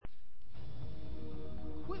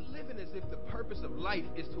as if the purpose of life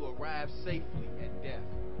is to arrive safely at death.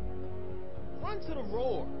 Run to the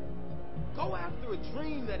roar. Go after a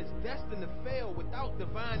dream that is destined to fail without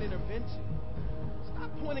divine intervention.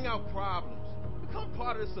 Stop pointing out problems. Become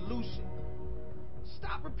part of the solution.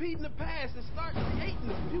 Stop repeating the past and start creating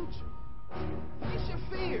the future. Face your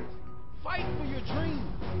fears. Fight for your dreams.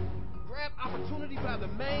 Grab opportunity by the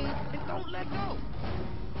mane and don't let go.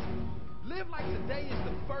 Live like today is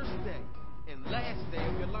the first day and last day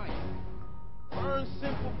of your life. Burn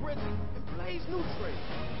simple bricks and blaze new trails.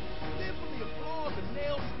 Live for the applause of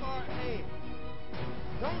nail-scarred hands.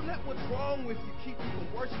 Don't let what's wrong with you keep you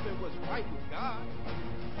from worshiping what's right with God.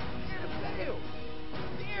 Dare to fail.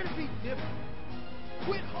 Dare to be different.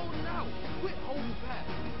 Quit holding out. Quit holding back.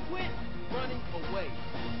 Quit running away.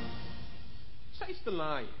 Chase the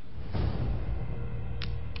lion.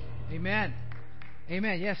 Amen.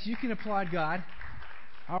 Amen. Yes, you can applaud God.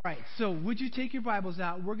 All right, so would you take your Bibles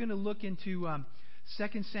out? We're going to look into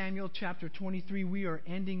 2 Samuel chapter 23. We are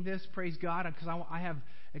ending this, praise God, because I have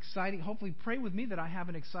exciting, hopefully pray with me that I have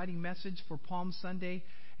an exciting message for Palm Sunday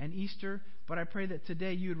and Easter, but I pray that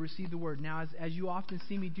today you would receive the Word. Now, as you often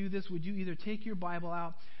see me do this, would you either take your Bible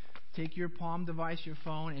out, take your Palm device, your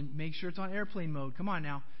phone, and make sure it's on airplane mode. Come on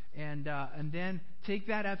now. And then take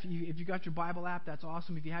that up. If you got your Bible app, that's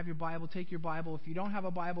awesome. If you have your Bible, take your Bible. If you don't have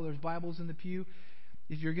a Bible, there's Bibles in the pew.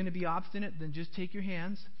 If you're going to be obstinate, then just take your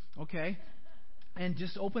hands, okay? And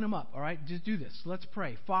just open them up, all right? Just do this. Let's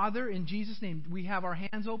pray. Father, in Jesus' name, we have our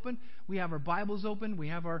hands open. We have our Bibles open. We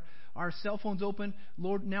have our cell phones open.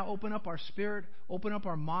 Lord, now open up our spirit. Open up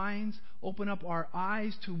our minds. Open up our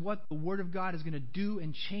eyes to what the Word of God is going to do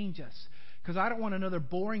and change us. Because I don't want another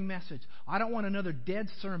boring message. I don't want another dead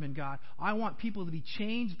sermon, God. I want people to be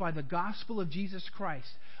changed by the gospel of Jesus Christ.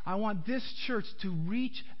 I want this church to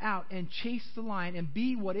reach out and chase the lion and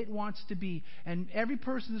be what it wants to be. And every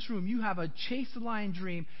person in this room, you have a chase the lion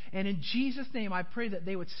dream. And in Jesus' name, I pray that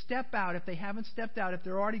they would step out. If they haven't stepped out, if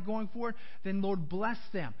they're already going for it, then Lord, bless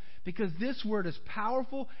them. Because this word is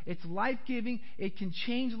powerful. It's life-giving. It can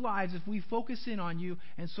change lives if we focus in on you.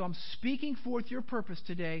 And so I'm speaking forth your purpose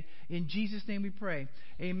today. In Jesus' name we pray.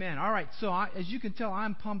 Amen. All right. So as you can tell,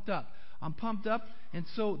 I'm pumped up. I'm pumped up. And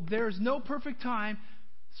so there's no perfect time.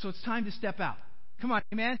 So it's time to step out. Come on,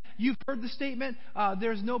 amen. You've heard the statement.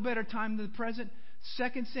 There's no better time than the present.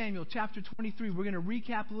 2 Samuel chapter 23. We're going to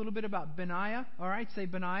recap a little bit about Benaiah. All right, say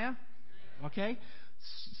Benaiah. Okay.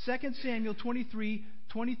 2 Samuel 23,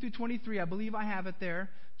 20 through 23. I believe I have it there.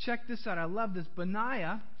 Check this out. I love this.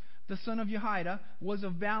 Benaiah, the son of Jehoiada, was a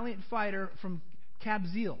valiant fighter from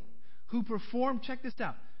Kabzeel who performed, check this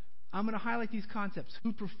out. I'm going to highlight these concepts.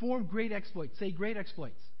 Who performed great exploits. Say great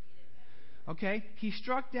exploits. Okay? He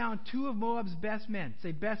struck down 2 of Moab's best men.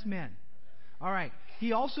 Say best men. All right.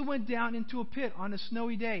 He also went down into a pit on a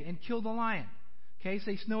snowy day and killed a lion. Okay?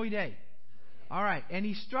 Say snowy day. All right. And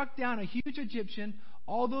he struck down a huge Egyptian.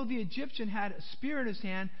 Although the Egyptian had a spear in his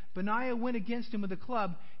hand, Benaiah went against him with a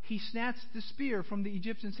club. He snatched the spear from the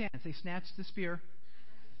Egyptian's hand. Say snatched the spear.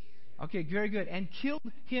 Okay, very good. And killed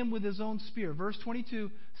him with his own spear. Verse 22.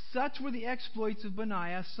 Such were the exploits of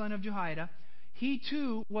Benaiah, son of Jehoiada. He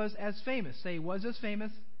too was as famous. Say, was as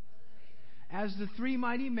famous as the 3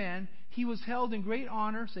 mighty men. He was held in great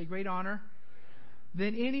honor. Say, great honor.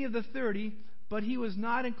 Than any of the 30. But he was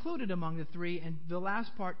not included among the 3. And the last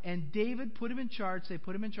part. And David put him in charge. Say,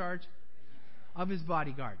 put him in charge of his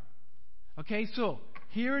bodyguard. Okay, so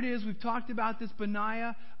here it is. We've talked about this.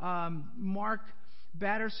 Benaiah. Mark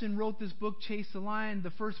Batterson wrote this book, Chase the Lion.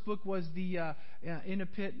 The first book was the In a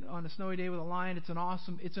Pit on a Snowy Day with a Lion. It's an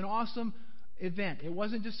awesome event. It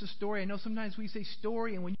wasn't just a story. I know sometimes we say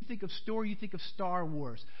story, and when you think of story, you think of Star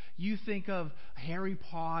Wars. You think of Harry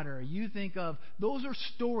Potter. You think of, those are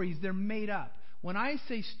stories. They're made up. When I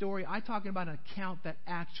say story, I'm talking about an account that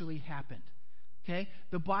actually happened. Okay?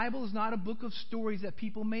 The Bible is not a book of stories that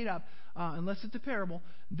people made up, unless it's a parable.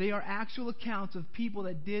 They are actual accounts of people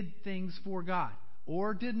that did things for God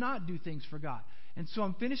or did not do things for God. And so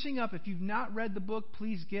I'm finishing up. If you've not read the book,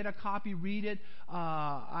 please get a copy, read it.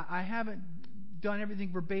 I haven't done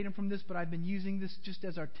everything verbatim from this, but I've been using this just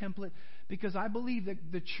as our template because I believe that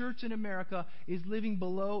the church in America is living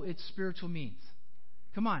below its spiritual means.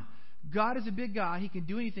 Come on. God is a big God. He can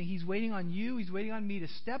do anything. He's waiting on you. He's waiting on me to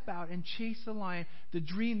step out and chase the lion, the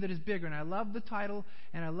dream that is bigger. And I love the title,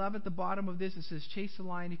 and I love at the bottom of this, it says, Chase the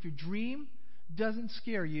Lion. If your dream doesn't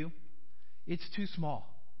scare you, it's too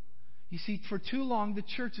small. You see, for too long, the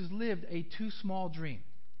church has lived a too small dream.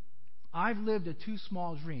 I've lived a too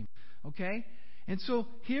small dream. Okay? And so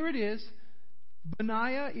here it is.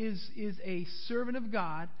 Benaiah is a servant of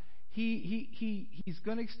God. he's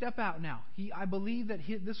going to step out now. I believe that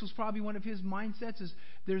this was probably one of his mindsets is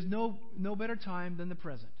there's no better time than the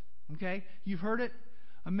present. Okay? You've heard it.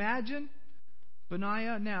 Imagine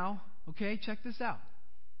Benaiah now. Okay? Check this out.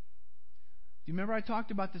 Do you remember I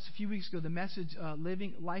talked about this a few weeks ago, the message,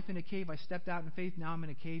 living life in a cave. I stepped out in faith, now I'm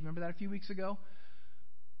in a cave. Remember that a few weeks ago?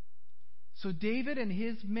 So David and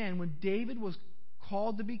his men, when David was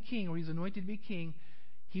called to be king, or he's anointed to be king,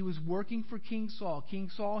 he was working for King Saul. King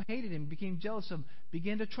Saul hated him, became jealous of him,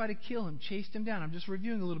 began to try to kill him, chased him down. I'm just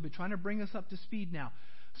reviewing a little bit, trying to bring us up to speed now.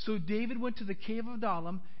 So David went to the cave of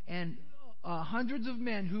Adullam, and hundreds of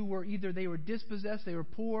men who were either they were dispossessed, they were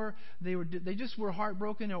poor, they just were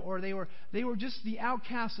heartbroken, or they were just the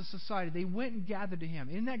outcasts of society. They went and gathered to him.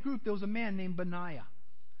 In that group, there was a man named Benaiah.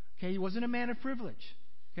 Okay, he wasn't a man of privilege.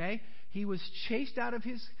 Okay, he was chased out of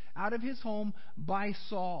his home by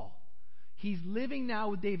Saul. He's living now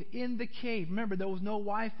with David in the cave. Remember, there was no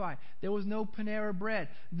Wi-Fi. There was no Panera Bread.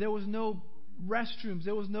 There was no restrooms.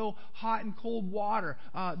 There was no hot and cold water.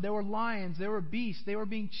 There were lions. There were beasts. They were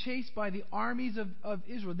being chased by the armies of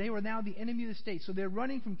Israel. They were now the enemy of the state. So they're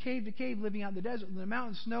running from cave to cave, living out in the desert, in the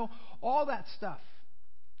mountain, snow, all that stuff.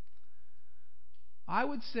 I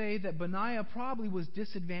would say that Benaiah probably was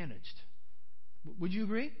disadvantaged. Would you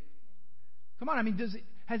agree? Come on, I mean,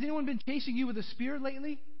 has anyone been chasing you with a spear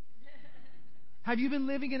lately? Have you been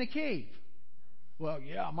living in a cave? Well,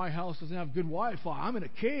 yeah, my house doesn't have good Wi-Fi. I'm in a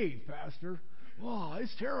cave, Pastor. Oh,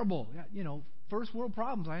 it's terrible. Yeah, first world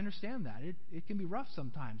problems, I understand that. It can be rough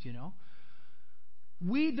sometimes,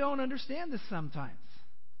 We don't understand this sometimes.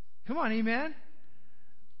 Come on, amen?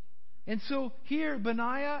 And so here,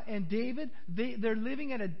 Benaiah and David, they're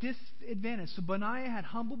living at a disadvantage. So Benaiah had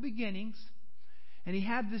humble beginnings, and he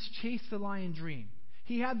had this chase the lion dream.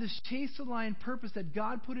 He had this chase the lion purpose that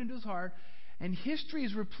God put into his heart. And history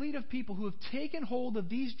is replete of people who have taken hold of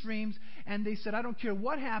these dreams and they said, I don't care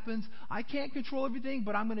what happens. I can't control everything,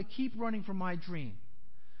 but I'm going to keep running for my dream.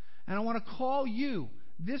 And I want to call you,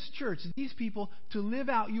 this church, these people, to live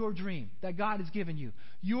out your dream that God has given you.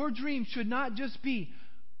 Your dream should not just be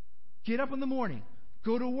get up in the morning,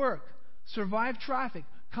 go to work, survive traffic,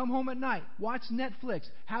 come home at night, watch Netflix,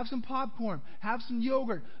 have some popcorn, have some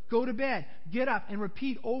yogurt, go to bed, get up, and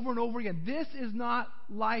repeat over and over again. This is not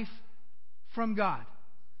life from God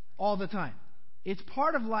all the time. It's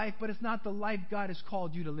part of life, but it's not the life God has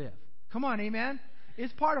called you to live. Come on, amen?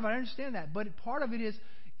 It's part of it. I understand that. But part of it is,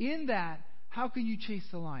 in that, how can you chase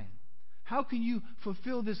the lion? How can you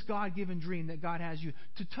fulfill this God-given dream that God has you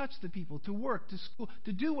to touch the people, to work, to school,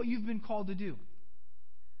 to do what you've been called to do?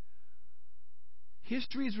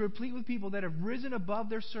 History is replete with people that have risen above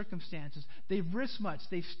their circumstances. They've risked much.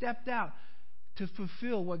 They've stepped out to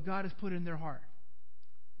fulfill what God has put in their heart.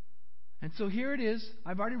 And so here it is.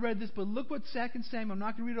 I've already read this, but look what 2 Samuel, I'm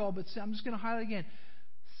not going to read it all, but I'm just going to highlight again.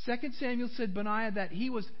 2 Samuel said Benaiah that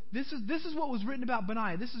he was, this is what was written about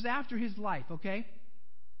Benaiah. This is after his life, okay?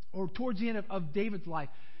 Or towards the end of David's life.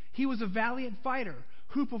 He was a valiant fighter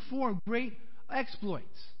who performed great exploits,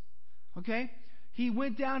 okay? He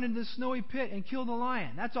went down into the snowy pit and killed a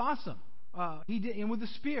lion. That's awesome. He did, and with a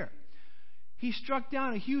spear. He struck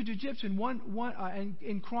down a huge Egyptian. And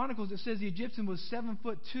in Chronicles, it says the Egyptian was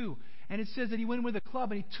 7'2", and it says that he went in with a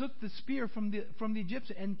club and he took the spear from the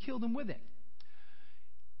Egyptian and killed him with it.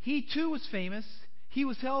 He too was famous. He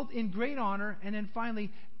was held in great honor, and then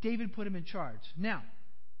finally David put him in charge. Now,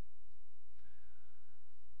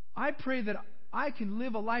 I pray that I can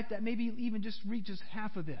live a life that maybe even just reaches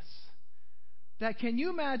half of this. That can you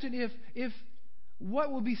imagine if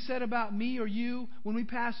what will be said about me or you when we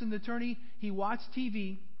pass in the eternity? He watched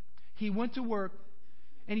TV, he went to work,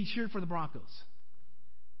 and he cheered for the Broncos.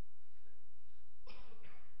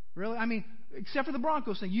 Really? I mean, except for the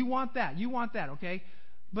Broncos thing. You want that, okay?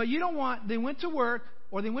 But you don't want, they went to work,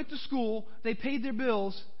 or they went to school, they paid their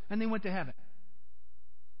bills, and they went to heaven.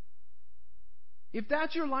 If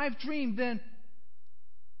that's your life dream, then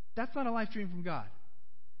that's not a life dream from God.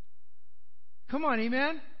 Come on,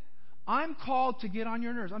 amen? I'm called to get on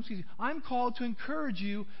your nerves. I'm called to encourage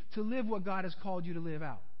you to live what God has called you to live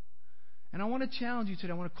out. And I want to challenge you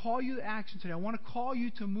today. I want to call you to action today. I want to call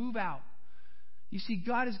you to move out. You see,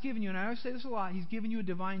 God has given you, and I always say this a lot, He's given you a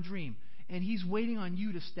divine dream. And He's waiting on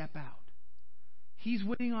you to step out. He's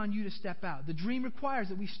waiting on you to step out. The dream requires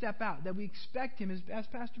that we step out, that we expect Him. As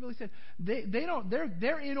Pastor Billy said,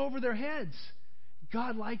 they're in over their heads.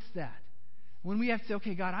 God likes that. When we have to say,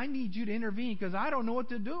 okay, God, I need you to intervene because I don't know what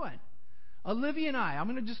they're doing. Olivia and I'm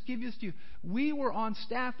going to just give this to you. We were on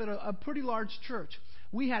staff at a pretty large church.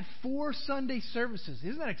 We had 4 Sunday services.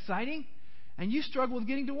 Isn't that exciting? And you struggle with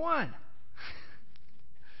getting to one.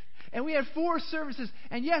 And we had 4 services.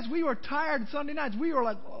 And yes, we were tired Sunday nights. We were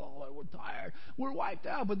like, oh, we're tired. We're wiped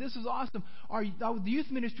out. But this is awesome. The youth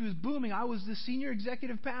ministry was booming. I was the senior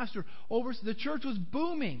executive pastor. The church was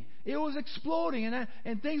booming. It was exploding.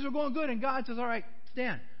 And things were going good. And God says, all right,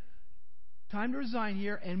 Stan, time to resign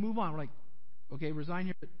here and move on. We're like, okay, resign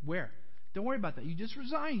here. Where? Don't worry about that. You just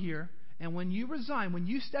resign here. And when you resign, when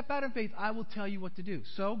you step out in faith, I will tell you what to do.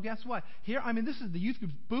 So guess what? This is the youth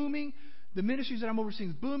group's booming. The ministries that I'm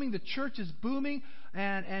overseeing is booming. The church is booming.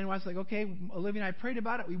 And I was like, okay, Olivia and I prayed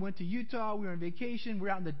about it. We went to Utah. We were on vacation. We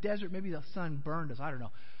were out in the desert. Maybe the sun burned us. I don't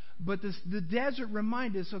know. But the desert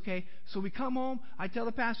reminded us, okay, so we come home. I tell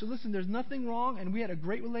the pastor, listen, there's nothing wrong. And we had a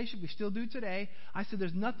great relationship. We still do today. I said,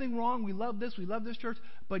 there's nothing wrong. We love this. We love this church.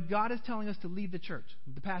 But God is telling us to leave the church.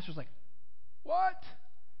 The pastor's like, what?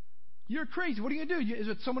 You're crazy. What are you going to do? Is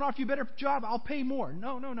it someone offer you a better job? I'll pay more.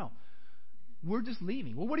 No. We're just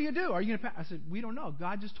leaving. Well, what do you do? Are you going to? I said, we don't know.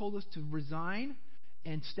 God just told us to resign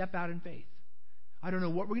and step out in faith. I don't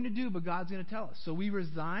know what we're going to do, but God's going to tell us. So we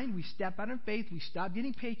resigned. We step out in faith. We stopped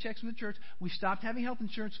getting paychecks from the church. We stopped having health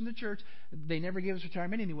insurance from the church. They never gave us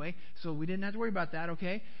retirement anyway, so we didn't have to worry about that,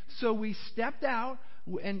 okay? So we stepped out,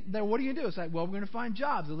 and then what are you going to do? It's like, well, we're going to find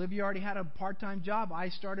jobs. Olivia already had a part-time job. I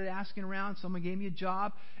started asking around. Someone gave me a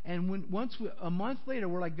job. And a month later,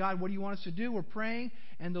 we're like, God, what do you want us to do? We're praying.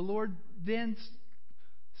 And the Lord then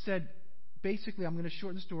said, basically, I'm going to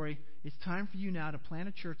shorten the story. It's time for you now to plant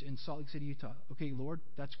a church in Salt Lake City, Utah. Okay, Lord,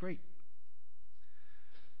 that's great.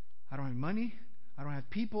 I don't have money. I don't have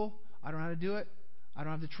people. I don't know how to do it. I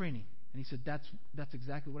don't have the training. And he said, that's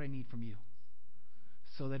exactly what I need from you,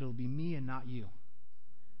 so that it'll be me and not you.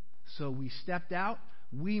 So we stepped out.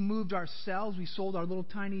 We moved ourselves. We sold our little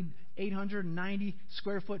tiny 890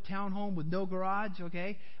 square foot townhome with no garage,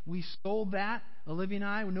 okay? We sold that. Olivia and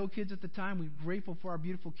I, with no kids at the time, we were grateful for our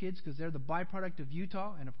beautiful kids because they're the byproduct of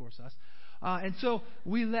Utah and, of course, us. And so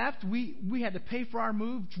we left. We had to pay for our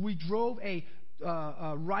move. We drove a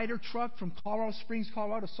Ryder truck from Colorado Springs,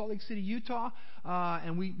 Colorado, to Salt Lake City, Utah,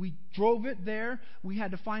 and we drove it there. We had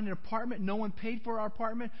to find an apartment. No one paid for our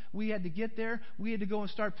apartment. We had to get there. We had to go and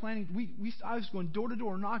start planning. I was going door to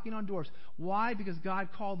door, knocking on doors. Why? Because God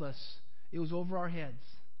called us. It was over our heads.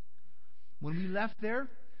 When we left there,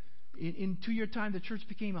 in 2-year time, the church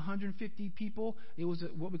became 150 people. It was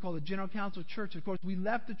what we call the General Council Church. Of course, we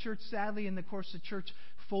left the church, sadly, and of course the church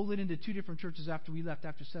folded into 2 different churches after we left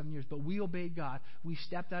after 7 years. But we obeyed God. We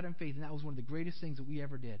stepped out in faith, and that was one of the greatest things that we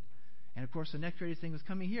ever did. And of course, the next greatest thing was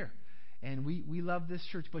coming here. And we love this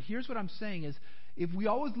church. But here's what I'm saying is, if we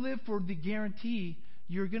always live for the guarantee,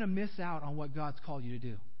 you're going to miss out on what God's called you to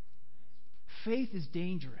do. Faith is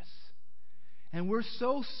dangerous. And we're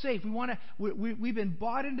so safe. We've been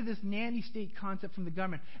bought into this nanny state concept from the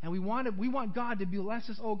government. And we want God to bless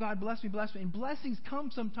us. Oh, God, bless me, bless me. And blessings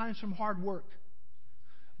come sometimes from hard work.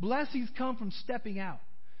 Blessings come from stepping out.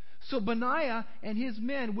 So Benaiah and his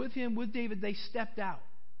men with him, with David, they stepped out.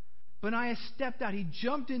 Benaiah stepped out. He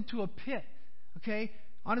jumped into a pit, okay,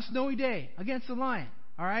 on a snowy day against a lion.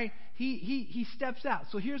 All right? He steps out.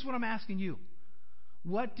 So here's what I'm asking you.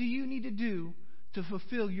 What do you need to do to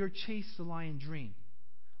fulfill your chase the lion dream?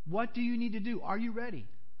 What do you need to do? Are you ready?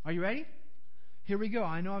 Are you ready? Here we go.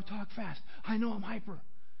 I know I've talked fast. I know I'm hyper.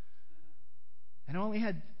 And I only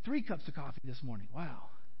had 3 cups of coffee this morning. Wow.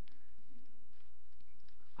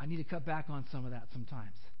 I need to cut back on some of that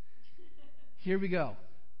sometimes. Here we go.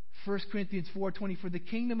 1 Corinthians 4:20. For the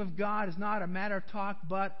kingdom of God is not a matter of talk,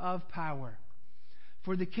 but of power.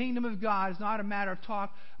 For the kingdom of God is not a matter of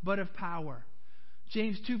talk, but of power.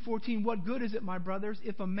 James 2:14, what good is it, my brothers,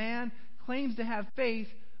 if a man claims to have faith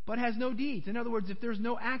but has no deeds? In other words, if there's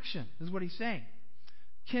no action, is what he's saying.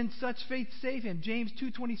 Can such faith save him? James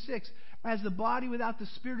 2:26, as the body without the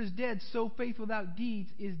spirit is dead, so faith without deeds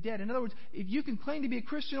is dead. In other words, if you can claim to be a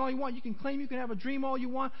Christian all you want, you can claim you can have a dream all you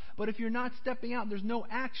want, but if you're not stepping out, there's no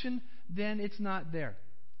action, then it's not there.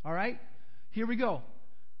 All right? Here we go.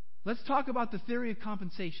 Let's talk about the theory of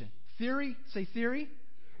compensation. Theory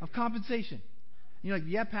of compensation. You're like,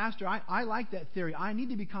 yeah, Pastor, I like that theory. I need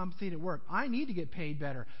to be compensated at work. I need to get paid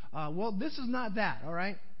better. Well, this is not that, all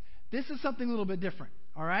right? This is something a little bit different,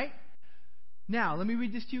 all right? Now, let me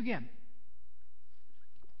read this to you again.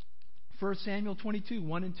 1 Samuel 22,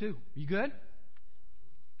 1 and 2. You good?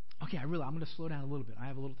 Okay, I'm going to slow down a little bit. I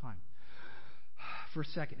have a little time. For a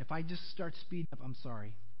second. If I just start speeding up, I'm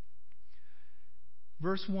sorry.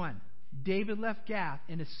 Verse 1. David left Gath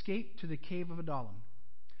and escaped to the cave of Adullam.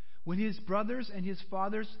 When his brothers and his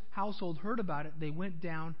father's household heard about it, they went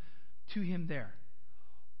down to him there.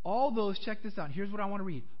 All those, check this out, here's what I want to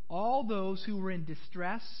read. All those who were in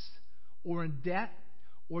distress or in debt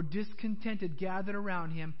or discontented gathered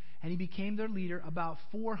around him, and he became their leader. About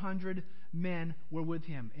 400 men were with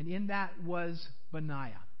him, and in that was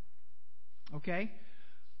Benaiah. Okay?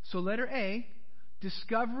 So letter A,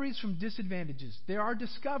 discoveries from disadvantages. There are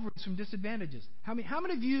discoveries from disadvantages. How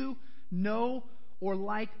many of you know or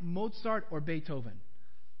like Mozart or Beethoven?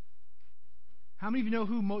 How many of you know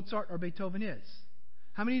who Mozart or Beethoven is?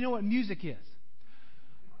 How many of you know what music is?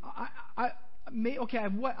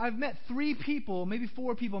 I've met 3 people, maybe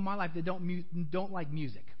 4 people in my life that don't like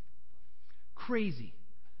music. Crazy,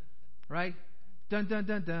 right? Dun dun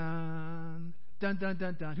dun dun, dun dun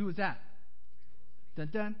dun dun. Who was that? Dun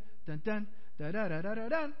dun dun dun, da da da da da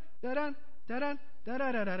dun, da dun da dun da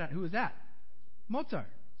da da da da. Who was that? Mozart.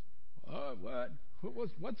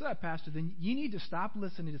 What's that, Pastor? Then you need to stop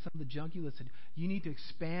listening to some of the junk you listen to. You need to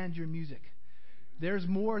expand your music. There's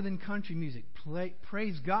more than country music.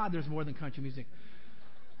 Praise God, there's more than country music.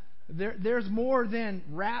 There's more than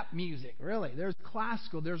rap music, really. There's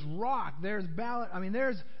classical, there's rock, there's ballad. I mean,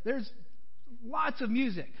 there's lots of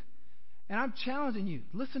music. And I'm challenging you.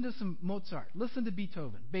 Listen to some Mozart. Listen to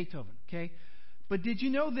Beethoven, okay? But did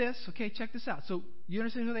you know this? Okay, check this out. So you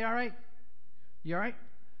understand who they are, right? You all right?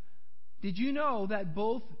 Did you know that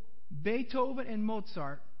both Beethoven and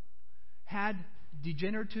Mozart had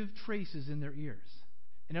degenerative traces in their ears?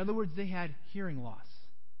 In other words, they had hearing loss.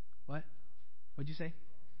 What? What'd you say?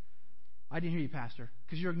 I didn't hear you, Pastor,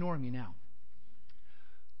 because you're ignoring me now.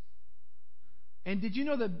 And did you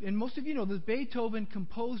know that, and most of you know, that Beethoven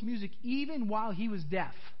composed music even while he was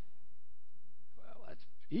deaf? Well, that's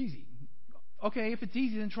easy. Okay, if it's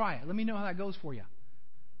easy, then try it. Let me know how that goes for you.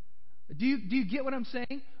 Do you get what I'm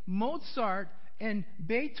saying? Mozart and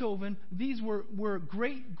Beethoven, these were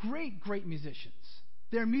great musicians.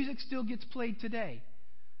 Their music still gets played today.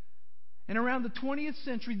 And around the 20th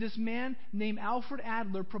century, this man named Alfred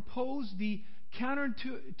Adler proposed the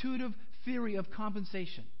counterintuitive theory of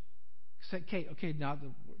compensation. Okay, now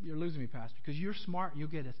you're losing me, Pastor, because you're smart. You'll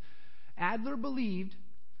get this. Adler believed,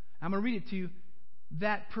 I'm going to read it to you,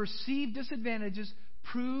 that perceived disadvantages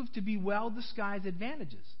prove to be well-disguised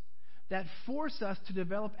advantages that force us to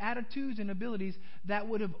develop attitudes and abilities that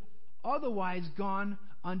would have otherwise gone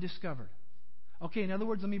undiscovered. Okay, in other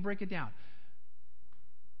words, let me break it down.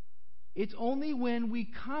 It's only when we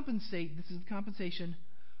compensate, this is the compensation,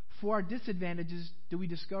 for our disadvantages do we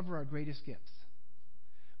discover our greatest gifts.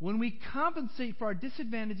 When we compensate for our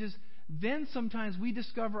disadvantages, then sometimes we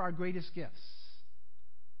discover our greatest gifts.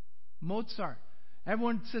 Mozart.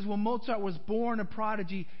 Everyone says, well, Mozart was born a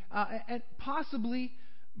prodigy. And possibly,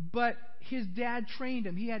 but his dad trained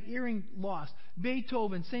him. He had hearing loss.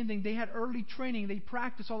 Beethoven, same thing. They had early training. They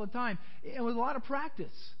practiced all the time. It was a lot of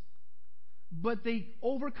practice. But they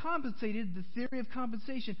overcompensated the theory of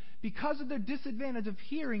compensation. Because of their disadvantage of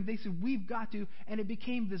hearing, they said, we've got to, and it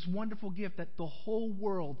became this wonderful gift that the whole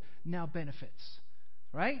world now benefits.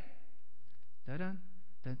 Right? Dun-dun,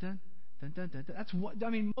 dun-dun, dun-dun, dun-dun. That's what,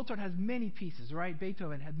 Mozart has many pieces, right?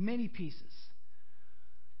 Beethoven had many pieces.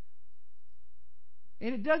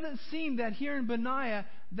 And it doesn't seem that here in Benaiah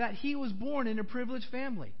that he was born in a privileged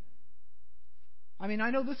family. I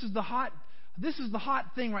know this is the hot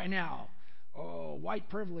thing right now. Oh, white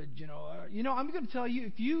privilege, I'm going to tell you,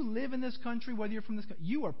 if you live in this country, whether you're from this country,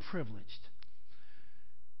 you are privileged.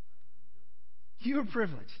 You are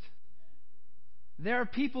privileged. There are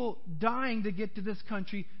people dying to get to this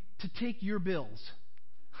country to take your bills,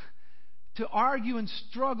 to argue and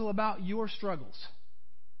struggle about your struggles,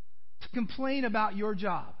 to complain about your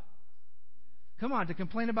job. Come on, to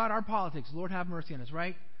complain about our politics. Lord have mercy on us,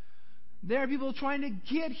 right? There are people trying to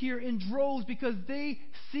get here in droves because they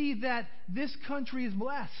see that this country is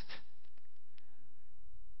blessed.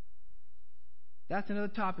 That's another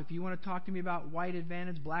topic. If you want to talk to me about white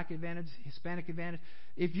advantage, black advantage, Hispanic advantage,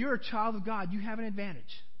 if you're a child of God, you have an advantage.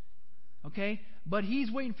 Okay? But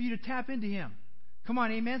He's waiting for you to tap into Him. Come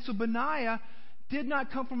on, amen? So Benaiah did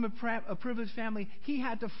not come from a privileged family. He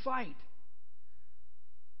had to fight.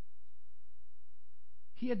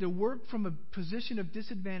 He had to work from a position of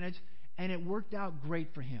disadvantage, and it worked out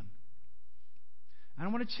great for him. And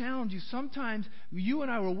I want to challenge you. Sometimes you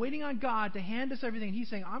and I were waiting on God to hand us everything. And He's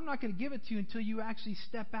saying, I'm not going to give it to you until you actually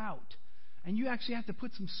step out. And you actually have to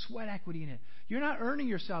put some sweat equity in it. You're not earning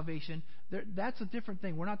your salvation. That's a different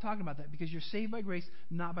thing. We're not talking about that because you're saved by grace,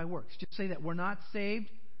 not by works. Just say that. We're not saved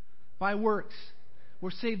by works.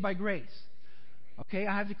 We're saved by grace. Okay,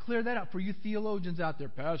 I have to clear that up for you theologians out there.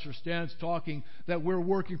 Pastor Stan's talking that we're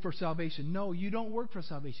working for salvation. No, you don't work for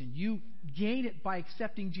salvation. You gain it by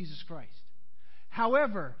accepting Jesus Christ.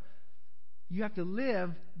 However, you have to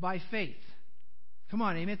live by faith. Come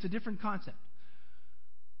on, amen. It's a different concept.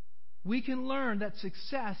 we can learn that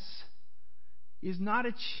success is not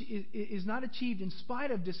achieved in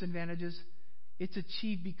spite of disadvantages. It's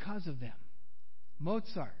achieved because of them.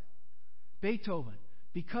 Mozart, Beethoven,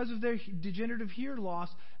 because of their degenerative hearing loss,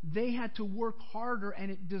 they had to work harder,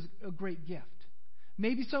 and it does a great gift.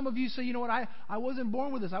 Maybe some of you say, you know what, I wasn't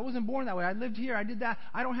born with this. I wasn't born that way. I lived here. I did that.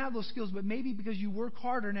 I don't have those skills. But maybe because you work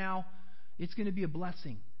harder now, it's going to be a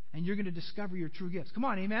blessing. And you're going to discover your true gifts. Come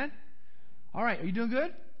on, amen? All right, are you doing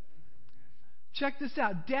good? Check this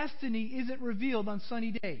out. Destiny isn't revealed on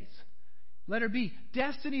sunny days. Letter B.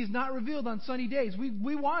 Destiny is not revealed on sunny days.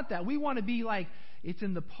 We want that. We want to be like, it's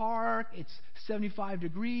in the park, it's 75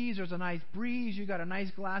 degrees, there's a nice breeze, you got a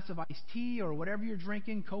nice glass of iced tea or whatever you're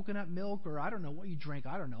drinking, coconut milk, or I don't know what you drink,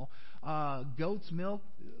 I don't know, goat's milk,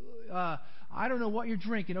 I don't know what you're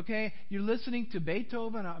drinking, okay? You're listening to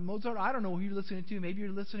Beethoven, Mozart, I don't know who you're listening to, maybe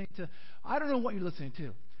you're listening to, I don't know what you're listening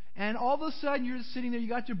to. And all of a sudden you're just sitting there, you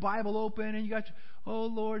got your Bible open, and you got, oh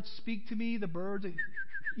Lord, speak to me, the birds,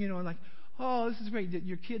 like, oh, this is great.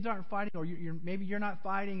 Your kids aren't fighting, or maybe you're not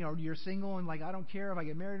fighting, or you're single and like, I don't care if I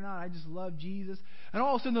get married or not. I just love Jesus. And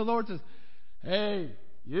all of a sudden the Lord says, hey,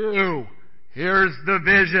 you, here's the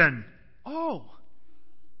vision. Oh.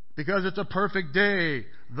 Because it's a perfect day.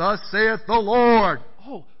 Thus saith the Lord.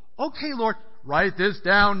 Oh, okay, Lord. Write this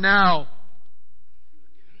down now.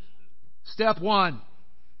 Step 1.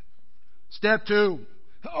 Step 2.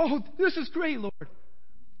 Oh, this is great, Lord.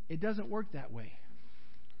 It doesn't work that way.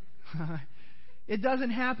 It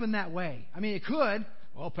doesn't happen that way. I mean, it could.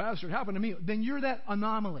 Well, Pastor, it happened to me. Then you're that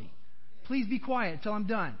anomaly. Please be quiet until I'm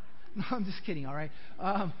done. No, I'm just kidding, all right?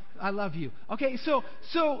 I love you. Okay, so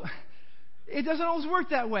it doesn't always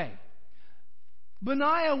work that way.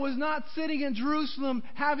 Benaiah was not sitting in Jerusalem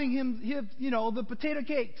having the potato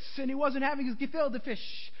cakes, and he wasn't having his gefilte fish.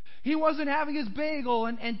 He wasn't having his bagel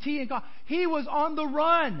and tea and coffee. He was on the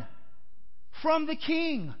run from the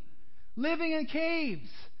king, living in caves.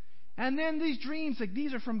 And then these dreams, like,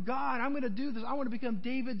 these are from God. I'm going to do this. I want to become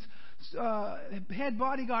David's head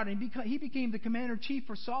bodyguard. And he became the commander-in-chief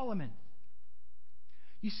for Solomon.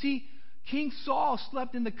 You see, King Saul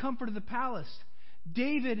slept in the comfort of the palace.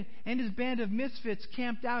 David and his band of misfits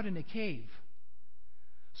camped out in a cave.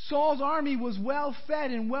 Saul's army was well fed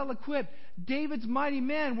and well equipped. David's mighty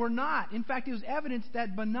men were not. In fact, it was evidence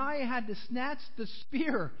that Benaiah had to snatch the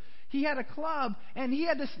spear. He had a club, and he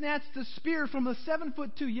had to snatch the spear from a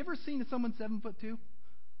 7'2". You ever seen someone 7'2"?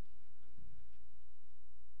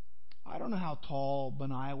 I don't know how tall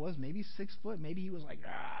Benaiah was. Maybe 6 foot. Maybe he was like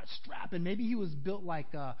strapping. Maybe he was built like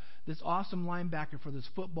this awesome linebacker for this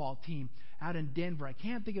football team out in Denver. I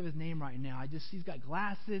can't think of his name right now. He's got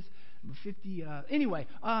glasses. 50. Anyway,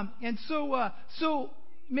 and so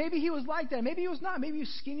maybe he was like that. Maybe he was not. Maybe he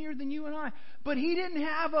was skinnier than you and I. But he didn't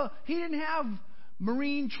have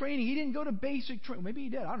Marine training. He didn't go to basic training. Maybe he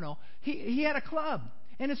did. I don't know. He had a club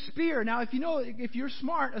and a spear. Now, if you're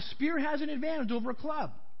smart, a spear has an advantage over a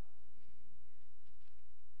club.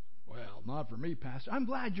 Well, not for me, Pastor. I'm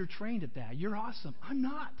glad you're trained at that. You're awesome. I'm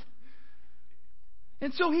not.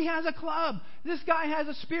 And so he has a club. This guy has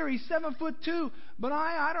a spear. He's 7'2". But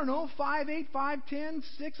I don't know, 5'8", 5'10",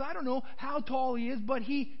 6. I don't know how tall he is, but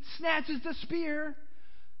he snatches the spear.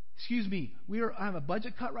 Excuse me, I have a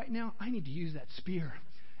budget cut right now. I need to use that spear.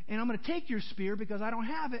 And I'm going to take your spear because I don't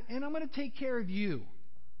have it, and I'm going to take care of you.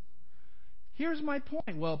 Here's my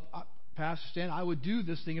point. Well, Pastor Stan, I would do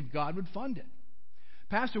this thing if God would fund it.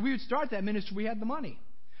 Pastor, we would start that ministry if we had the money.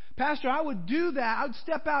 Pastor, I would do that. I would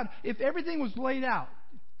step out if everything was laid out.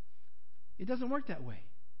 It doesn't work that way.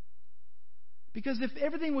 Because if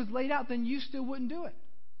everything was laid out, then you still wouldn't do it.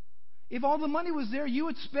 If all the money was there, you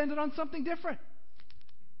would spend it on something different.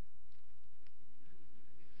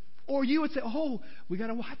 Or you would say, oh, we got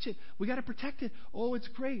to watch it. We got to protect it. Oh, it's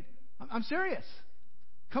great. I'm serious.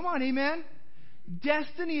 Come on, amen?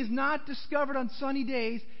 Destiny is not discovered on sunny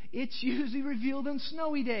days. It's usually revealed on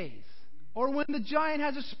snowy days. Or when the giant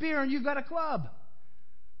has a spear and you've got a club.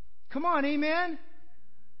 Come on, amen?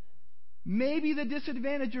 Maybe the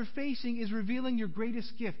disadvantage you're facing is revealing your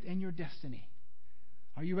greatest gift and your destiny.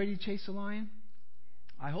 Are you ready to chase the lion?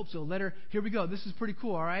 I hope so. Here we go. This is pretty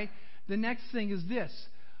cool, all right? The next thing is this.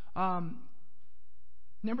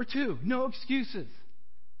 Number 2, no excuses.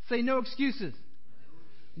 Say no excuses.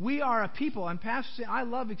 We are a people, and Pastor said, I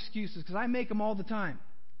love excuses because I make them all the time.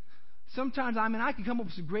 Sometimes, I can come up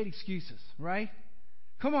with some great excuses, right?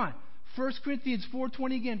 Come on. 1 Corinthians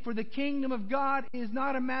 4:20 again. For the kingdom of God is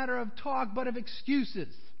not a matter of talk, but of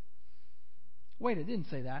excuses. Wait, it didn't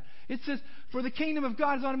say that. It says, for the kingdom of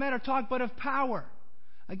God is not a matter of talk, but of power.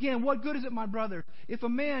 Again, what good is it, my brother, if a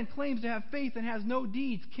man claims to have faith and has no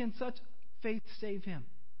deeds? Can such faith save him?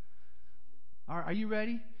 Are you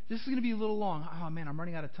ready? This is going to be a little long. Oh, man, I'm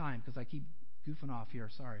running out of time because I keep goofing off here.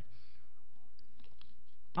 Sorry.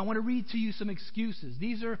 I want to read to you some excuses.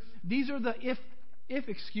 These are the if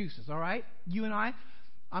excuses, all right? You and I'm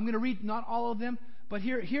going to read not all of them, but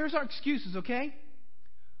here's our excuses, okay?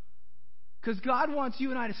 Because God wants you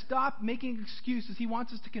and I to stop making excuses. He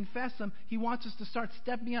wants us to confess them. He wants us to start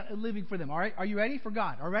stepping out and living for them, all right? Are you ready for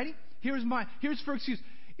God? All ready? Here's for excuse.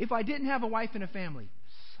 If I didn't have a wife and a family,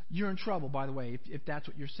 you're in trouble, by the way, if that's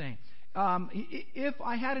what you're saying. If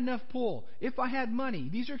I had enough pull, if I had money,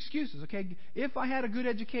 these are excuses, okay? If I had a good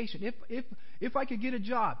education, if I could get a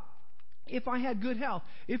job, if I had good health,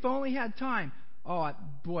 if I only had time. Oh,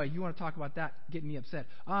 boy, you want to talk about that, getting me upset.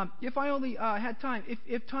 If I only had time,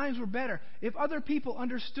 if times were better, if other people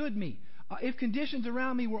understood me, if conditions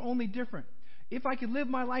around me were only different, if I could live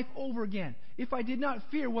my life over again, if I did not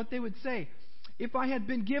fear what they would say, if I had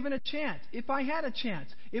been given a chance, if I had a chance,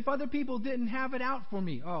 if other people didn't have it out for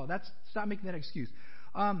me. Oh, stop making that excuse.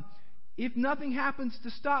 If nothing happens to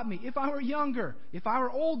stop me, if I were younger, if I were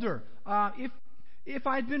older, if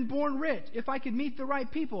I'd been born rich, if I could meet the right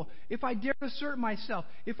people, if I dared assert myself,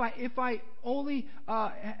 if I only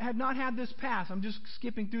had not had this past. I'm just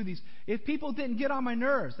skipping through these. If people didn't get on my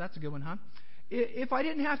nerves, that's a good one, huh? If I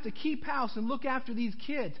didn't have to keep house and look after these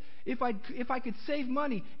kids, if I could save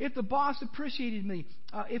money, if the boss appreciated me,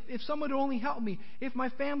 if someone would only help me, if my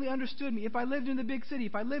family understood me, if I lived in the big city,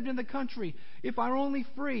 if I lived in the country, if I were only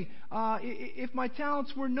free, if my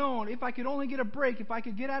talents were known, if I could only get a break, if I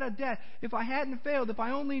could get out of debt, if I hadn't failed, if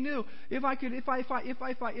I only knew, if I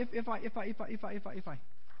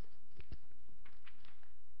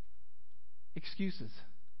excuses.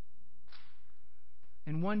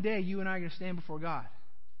 And one day, you and I are going to stand before God.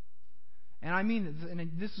 And I mean,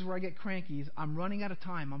 and this is where I get cranky, is I'm running out of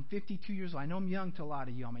time. I'm 52 years old. I know I'm young to a lot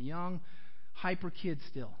of you. I'm a young, hyper kid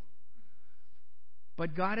still.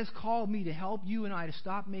 But God has called me to help you and I to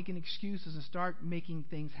stop making excuses and start making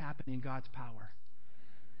things happen in God's power.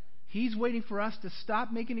 He's waiting for us to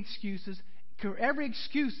stop making excuses. For every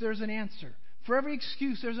excuse, there's an answer. For every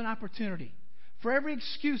excuse, there's an opportunity. For every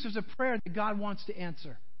excuse, there's a prayer that God wants to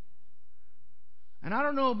answer. And I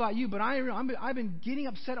don't know about you, but I've been getting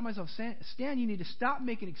upset at myself. Stan, you need to stop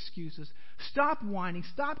making excuses, stop whining,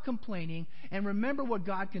 stop complaining, and remember what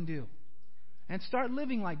God can do. And start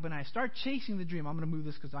living like Benaiah. Start chasing the dream. I'm going to move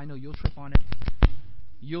this because I know you'll trip on it.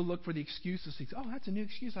 You'll look for the excuses. Oh, that's a new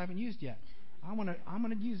excuse I haven't used yet. I'm going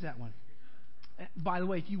to use that one. By the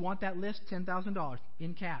way, if you want that list, $10,000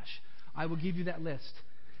 in cash, I will give you that list.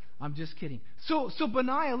 I'm just kidding. So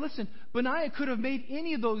Benaiah, listen, Benaiah could have made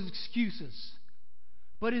any of those excuses.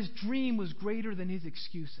 But his dream was greater than his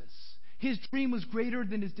excuses. His dream was greater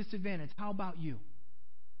than his disadvantage. How about you?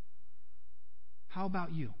 How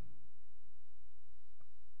about you?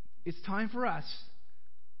 It's time for us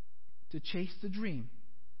to chase the dream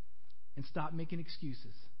and stop making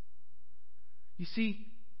excuses. You see,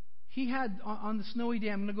 he had on the snowy day,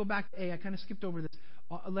 I'm going to go back to A. I kind of skipped over this.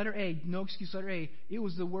 Letter A, no excuse, letter A. It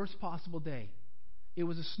was the worst possible day. It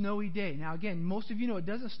was a snowy day. Now, again, most of you know it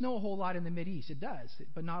doesn't snow a whole lot in the Mideast. It does,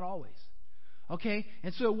 but not always. Okay?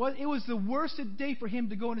 And so it was the worst day for him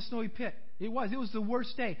to go in a snowy pit. It was the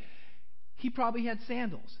worst day. He probably had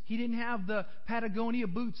sandals. He didn't have the Patagonia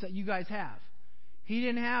boots that you guys have. He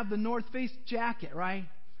didn't have the North Face jacket, right?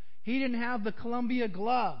 He didn't have the Columbia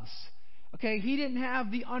gloves. Okay? He didn't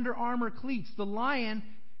have the Under Armour cleats. The Lion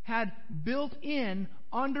had built-in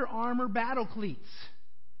Under Armour battle cleats.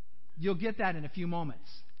 You'll get that in a few moments.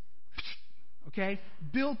 Okay?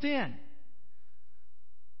 Built in.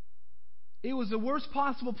 It was the worst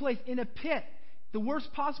possible place, in a pit. The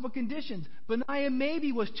worst possible conditions. Benaiah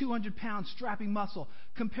maybe was 200 pounds strapping muscle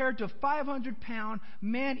compared to a 500-pound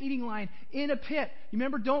man-eating lion in a pit. You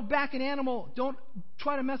remember, don't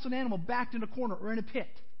try to mess with an animal backed in a corner or in a pit.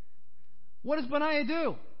 What does Benaiah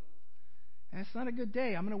do? That's not a good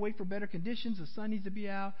day. I'm going to wait for better conditions. The sun needs to be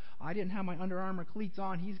out. I didn't have my Under Armour cleats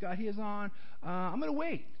on. He's got his on. I'm going to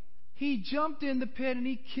wait. He jumped in the pit and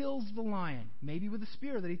he kills the lion. Maybe with a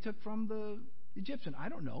spear that he took from the Egyptian. I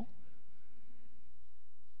don't know.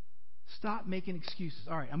 Stop making excuses.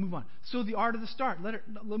 All right, I'll move on. So the art of the start. Let's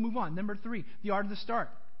move on. Number 3, the art of the start.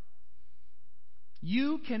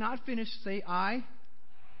 You cannot finish, say I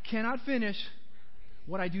cannot finish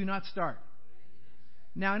what I do not start.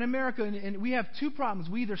 Now, in America, and we have 2 problems.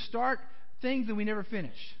 We either start things and we never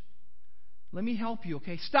finish. Let me help you,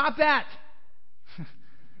 okay? Stop that!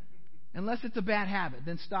 Unless it's a bad habit,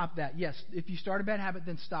 then stop that. Yes, if you start a bad habit,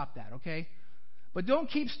 then stop that, okay? But don't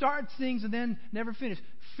keep starting things and then never finish.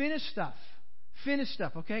 Finish stuff. Finish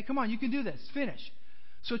stuff, okay? Come on, you can do this. Finish.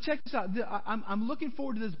 So check this out. I'm looking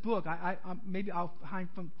forward to this book. Maybe I'll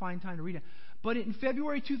find time to read it. But in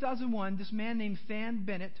February 2001, this man named Than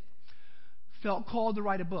Bennett felt called to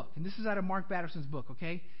write a book. And this is out of Mark Batterson's book,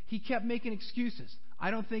 okay? He kept making excuses.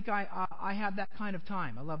 I don't think I have that kind of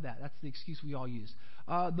time. I love that. That's the excuse we all use.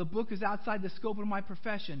 The book is outside the scope of my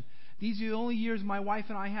profession. These are the only years my wife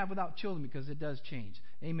and I have without children, because it does change.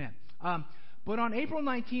 Amen. But on April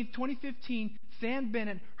 19th, 2015, Than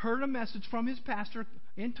Bennett heard a message from his pastor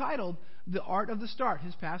entitled The Art of the Start.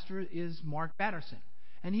 His pastor is Mark Batterson.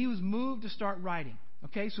 And he was moved to start writing.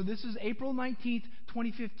 Okay, so this is April 19th,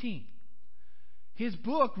 2015. His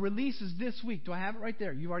book releases this week. Do I have it right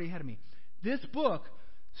there? You've already had me. This book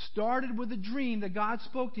started with a dream that God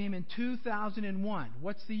spoke to him in 2001.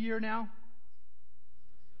 What's the year now?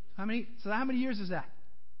 How many years is that?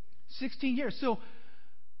 16 years. So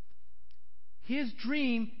his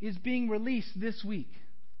dream is being released this week.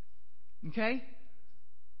 Okay?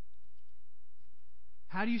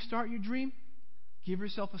 How do you start your dream? Give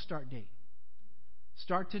yourself a start date.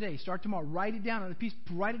 Start today. Start tomorrow. Write it down on a piece.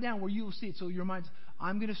 Write it down where you will see it. So your mind's,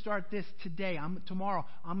 I'm going to start this today. Tomorrow,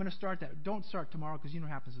 I'm going to start that. Don't start tomorrow, because you know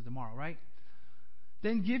what happens with tomorrow, right?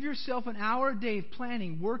 Then give yourself an hour a day of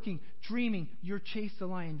planning, working, dreaming your Chase the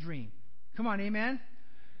Lion dream. Come on, amen?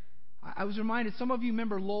 I was reminded, some of you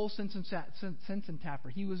remember Lowell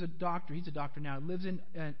Sensentaffer. He was a doctor. He's a doctor now. He lives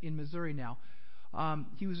in Missouri now.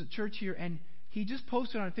 He was at church here, and he just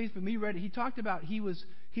posted on Facebook. Me read it. He talked about he was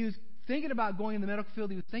thinking about going in the medical field.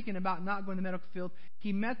 He was thinking about not going in the medical field.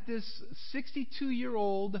 He met this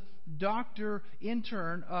 62-year-old doctor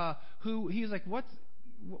intern who he was like,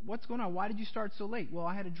 what's going on? Why did you start so late? Well,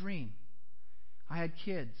 I had a dream. I had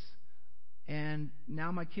kids. And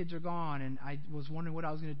now my kids are gone, and I was wondering what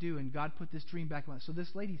I was going to do, and God put this dream back on. So this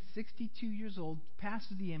lady, 62 years old,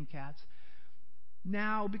 passes the MCATs,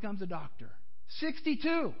 now becomes a doctor.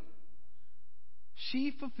 62!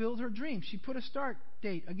 She fulfilled her dream. She put a start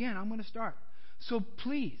date. Again, I'm going to start. So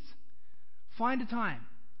please, find a time.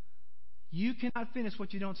 You cannot finish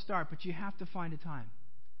what you don't start, but you have to find a time.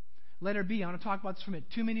 Letter B, I want to talk about this for a minute.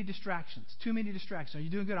 Too many distractions. Too many distractions. Are you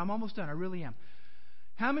doing good? I'm almost done. I really am.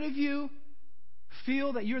 How many of you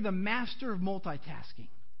feel that you're the master of multitasking?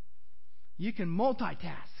 You can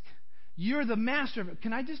multitask. You're the master of it.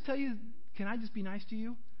 Can I just tell you, can I just be nice to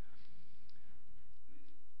you?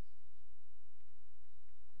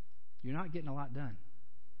 You're not getting a lot done.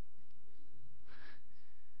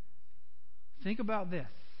 Think about this.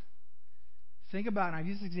 Think about, and I've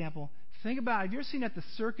used this example, think about, have you ever seen at the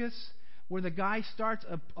circus where the guy starts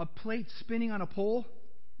a plate spinning on a pole,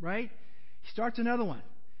 right? He starts another one.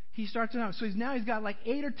 He starts another. So he's got like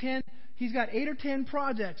 8 or 10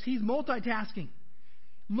 projects. He's multitasking.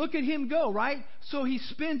 Look at him go, right? So he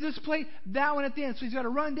spins this plate, that one at the end. So he's got to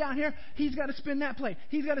run down here. He's got to spin that plate.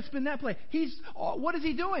 He's got to spin that plate. What is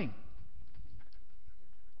he doing?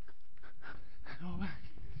 Oh,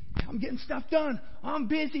 I'm getting stuff done. I'm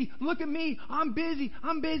busy. Look at me. I'm busy.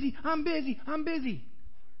 I'm busy. I'm busy. I'm busy.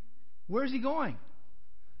 Where's he going?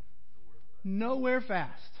 Nowhere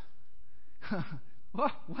fast.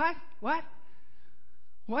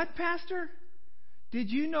 What, Pastor? Did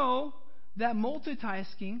you know that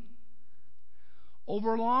multitasking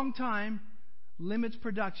over a long time limits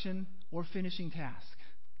production or finishing task?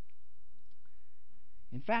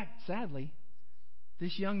 In fact, sadly,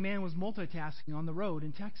 this young man was multitasking on the road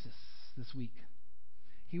in Texas this week.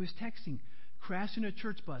 He was texting, crashed in a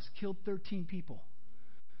church bus, killed 13 people.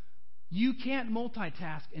 You can't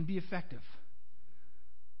multitask and be effective.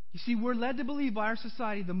 You see, we're led to believe by our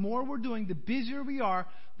society, the more we're doing, the busier we are,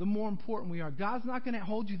 the more important we are. God's not going to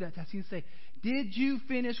hold you that task. He's going to say, did you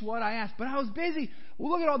finish what I asked? But I was busy.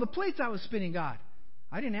 Well, look at all the plates I was spinning, God.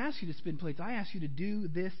 I didn't ask you to spin plates. I asked you to do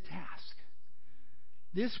this task.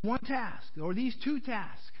 This one task, or these 2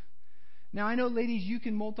 tasks. Now, I know, ladies, you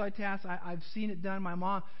can multitask. I've seen it done. My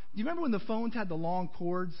mom. Do you remember when the phones had the long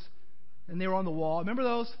cords and they were on the wall? Remember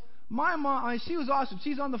those? My mom, she was awesome.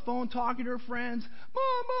 She's on the phone talking to her friends.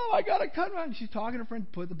 Mom, I got to cut my... She's talking to her friend,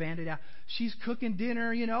 put the Band-Aid out. She's cooking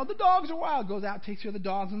dinner, the dogs are wild. Goes out, takes care of the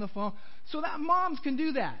dogs on the phone. So that moms can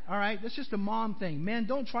do that, all right? That's just a mom thing. Men,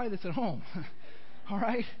 don't try this at home, all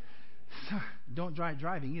right? Don't try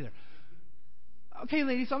driving either. Okay,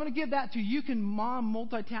 ladies, so I'm going to give that to you. You can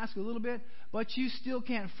multitask a little bit, but you still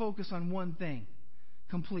can't focus on one thing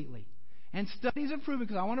completely. And studies have proven,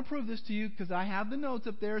 because I want to prove this to you, because I have the notes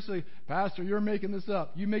up there. So, Pastor, you're making this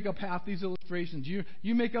up. You make up half these illustrations. You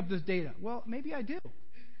make up this data. Well, maybe I do.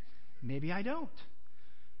 Maybe I don't.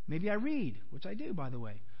 Maybe I read, which I do, by the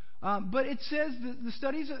way. But it says that the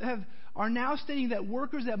studies are now stating that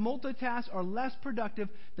workers that multitask are less productive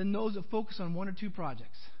than those that focus on one or two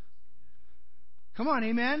projects. Come on,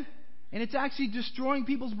 amen? And it's actually destroying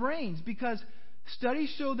people's brains because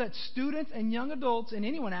studies show that students and young adults, and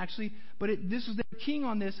anyone actually, but this is their king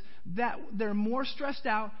on this, that they're more stressed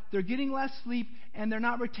out, they're getting less sleep, and they're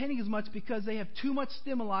not retaining as much because they have too much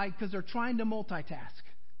stimuli because they're trying to multitask.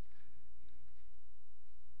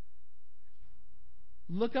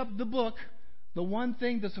 Look up the book, The One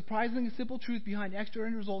Thing, The Surprisingly Simple Truth Behind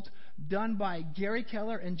Extraordinary Results, done by Gary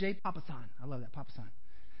Keller and Jay Papasan. I love that, Papasan.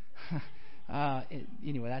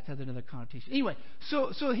 Anyway, that has another connotation. Anyway,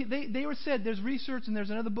 so they were said there's research, and there's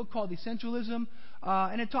another book called Essentialism,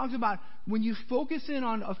 and it talks about when you focus in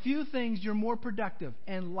on a few things, you're more productive,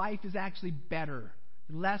 and life is actually better.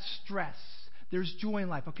 Less stress. There's joy in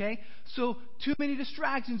life, okay? So too many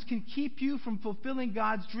distractions can keep you from fulfilling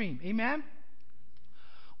God's dream. Amen?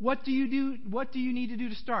 What do you do? What do you need to do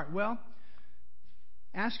to start? Well,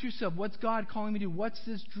 ask yourself, what's God calling me to do? What's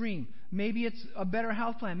this dream? Maybe it's a better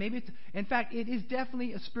health plan. Maybe it's, in fact, it is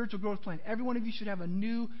definitely a spiritual growth plan. Every one of you should have a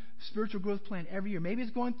new spiritual growth plan every year. Maybe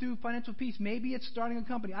it's going through financial peace. Maybe it's starting a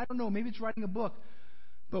company. I don't know. Maybe it's writing a book.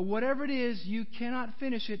 But whatever it is, you cannot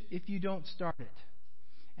finish it if you don't start it.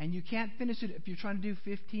 And you can't finish it if you're trying to do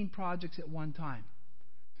 15 projects at one time.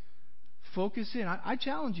 Focus in. I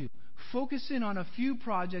challenge you. Focus in on a few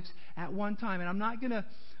projects at one time. And I'm not going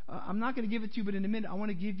to give it to you, but in a minute, I want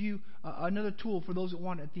to give you another tool for those that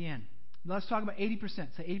want it at the end. Let's talk about 80%.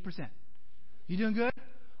 Say 80%. You doing good?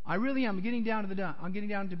 I really am. I'm getting down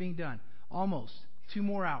to being done. Almost. 2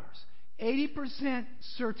 more hours. 80%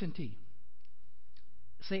 certainty.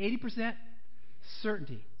 Say 80%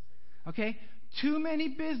 certainty. Okay? Too many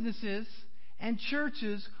businesses and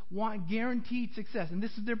churches want guaranteed success. And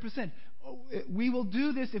this is their percent. We will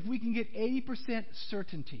do this if we can get 80%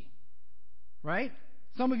 certainty. Right?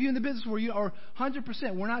 Some of you in the business world are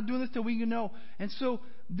 100%. We're not doing this till we can know. And so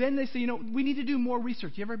then they say, we need to do more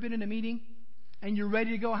research. You ever been in a meeting and you're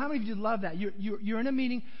ready to go? How many of you love that? You're in a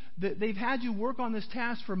meeting. They've had you work on this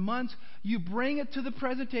task for months. You bring it to the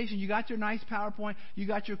presentation. You got your nice PowerPoint. You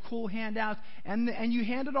got your cool handouts. And you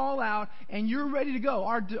hand it all out. And you're ready to go.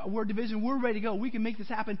 Our division, we're ready to go. We can make this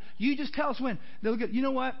happen. You just tell us when. They'll get, you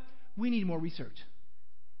know what? We need more research.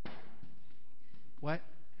 What?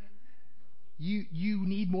 You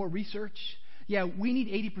need more research? Yeah, we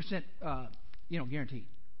need 80%, guaranteed.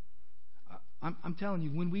 I'm telling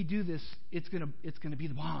you, when we do this, it's gonna be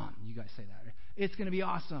the bomb. You guys say that, right? It's gonna be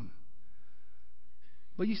awesome.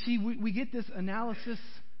 But you see, we get this analysis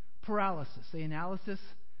paralysis. Say analysis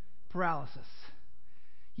paralysis.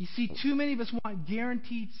 You see, too many of us want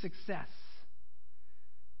guaranteed success.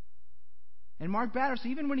 And Mark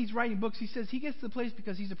Batterson, even when he's writing books, he says he gets to the place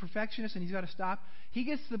because he's a perfectionist and he's got to stop. He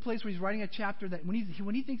gets to the place where he's writing a chapter that when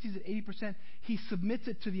he thinks he's at 80%, he submits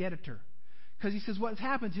it to the editor. Because he says what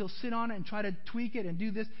happens, he'll sit on it and try to tweak it and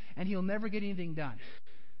do this, and he'll never get anything done.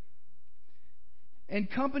 And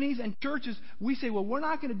companies and churches, we say, well, we're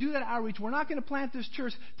not going to do that outreach. We're not going to plant this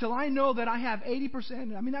church till I know that I have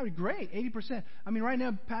 80%. I mean, that would be great, 80%. I mean, right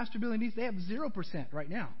now, Pastor Billy and Denise, they have 0% right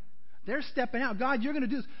now. They're stepping out. God, you're going to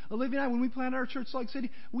do this. Olivia and I, when we planted our church, Salt Lake City,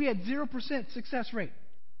 we had 0% success rate.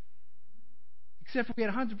 Except for we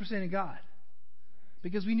had 100% in God.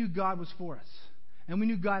 Because we knew God was for us. And we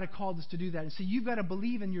knew God had called us to do that. And so you've got to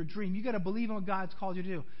believe in your dream. You've got to believe in what God's called you to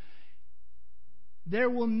do. There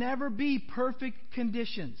will never be perfect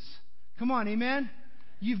conditions. Come on, amen?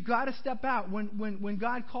 You've got to step out when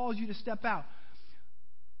God calls you to step out.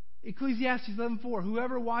 Ecclesiastes 11:4,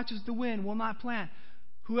 whoever watches the wind will not plant.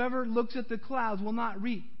 Whoever looks at the clouds will not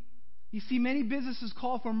reap. You see, many businesses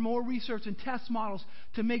call for more research and test models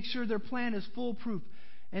to make sure their plan is foolproof.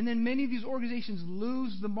 And then many of these organizations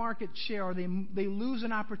lose the market share, or they lose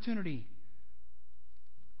an opportunity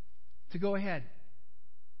to go ahead.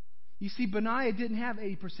 You see, Benaiah didn't have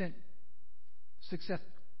 80% success.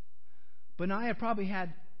 Benaiah probably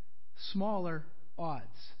had smaller odds.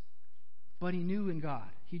 But he knew in God.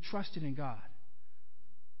 He trusted in God.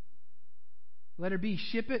 Letter B,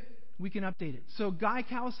 ship it, we can update it. So Guy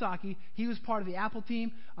Kawasaki, he was part of the Apple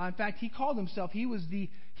team. In fact, he called himself, he was the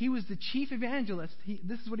chief evangelist.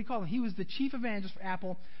 This is what he called him. He was the chief evangelist for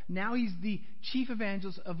Apple. Now he's the chief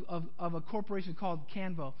evangelist of a corporation called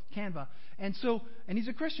Canva. And he's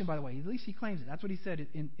a Christian, by the way. At least he claims it. That's what he said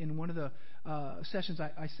in one of the sessions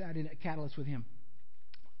I sat in at Catalyst with him.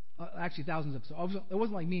 Actually, thousands of us. It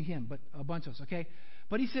wasn't like me and him, but a bunch of us, okay?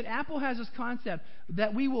 But he said Apple has this concept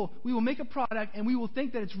that we will make a product and we will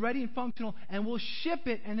think that it's ready and functional and we'll ship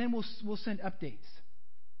it and then we'll send updates.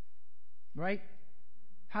 Right?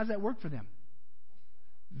 How does that work for them?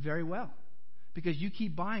 Very well. Because you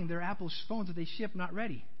keep buying their Apple phones that they ship not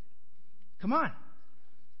ready. Come on.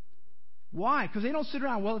 Why? Because they don't sit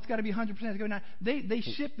around, well, it's got to be 100%. It's going they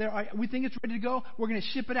ship their, we think it's ready to go, we're going to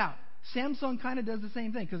ship it out. Samsung kind of does the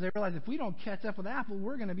same thing because they realize if we don't catch up with Apple,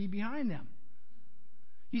 we're going to be behind them.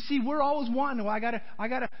 You see, we're always wanting, well, I gotta,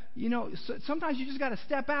 sometimes you just got to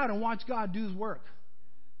step out and watch God do His work.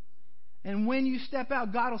 And when you step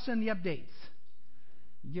out, God will send the updates.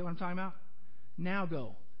 You get what I'm talking about? Now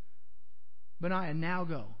go. Benaiah, now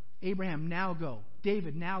go. Abraham, now go.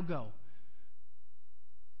 David, now go.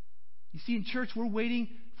 You see, in church, we're waiting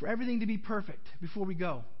for everything to be perfect before we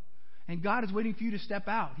go. And God is waiting for you to step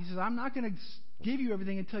out. He says, I'm not going to give you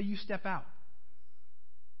everything until you step out.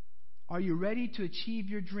 Are you ready to achieve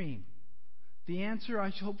your dream? The answer, I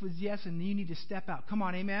hope, is yes, and you need to step out. Come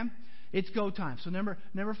on, amen? It's go time. So number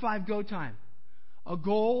 5, go time. A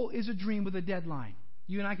goal is a dream with a deadline.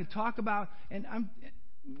 You and I could talk about, and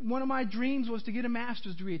one of my dreams was to get a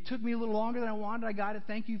master's degree. It took me a little longer than I wanted. I got it.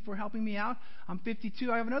 Thank you for helping me out. I'm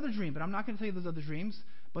 52. I have another dream, but I'm not going to tell you those other dreams.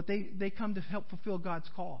 But they come to help fulfill God's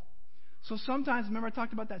call. So sometimes, remember I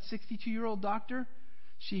talked about that 62-year-old doctor?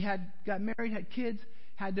 She got married, had kids,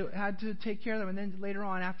 had to take care of them. And then later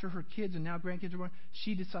on, after her kids and now grandkids were born,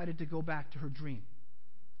 she decided to go back to her dream.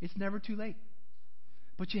 It's never too late.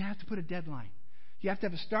 But you have to put a deadline. You have to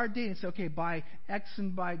have a start date and say, okay, by X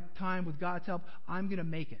and by time, with God's help, I'm going to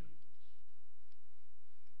make it.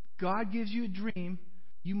 God gives you a dream.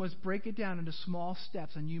 You must break it down into small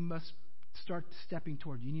steps, and you must start stepping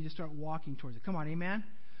towards it. You need to start walking towards it. Come on, amen?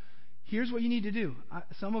 Here's what you need to do.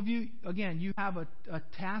 Some of you, again, you have a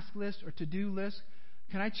task list or to-do list.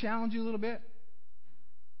 Can I challenge you a little bit?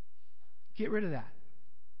 Get rid of that.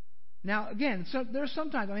 Now, again, there's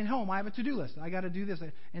sometimes, home, I have a to-do list. I got to do this.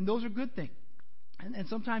 And those are good things. And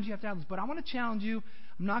sometimes you have to have this. But I want to challenge you.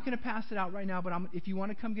 I'm not going to pass it out right now, but if you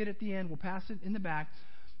want to come get it at the end, we'll pass it in the back.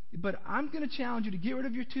 But I'm going to challenge you to get rid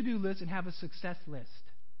of your to-do list and have a success list.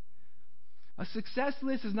 A success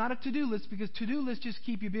list is not a to-do list because to-do lists just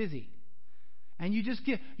keep you busy. And you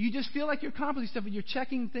just feel like you're accomplishing stuff and you're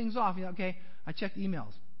checking things off. Okay, I checked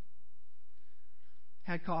emails.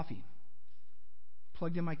 Had coffee.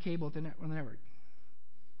 Plugged in my cable at the network.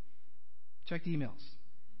 Checked emails.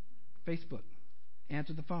 Facebook.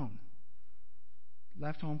 Answered the phone.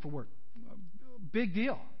 Left home for work. Big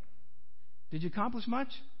deal. Did you accomplish much?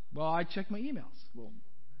 Well, I checked my emails. Well,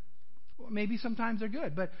 maybe sometimes they're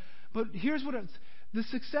good. But here's what the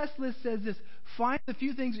success list says this. Find the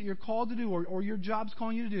few things that you're called to do or your job's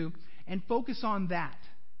calling you to do and focus on that.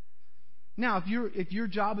 Now, if your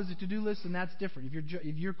job is a to-do list, then that's different.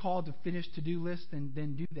 If you're called to finish to-do list,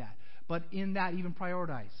 then do that. But in that, even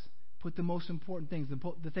prioritize. Put the most important things,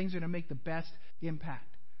 the things that are going to make the best impact.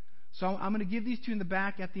 So I'm going to give these to you in the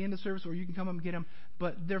back at the end of service, or you can come up and get them.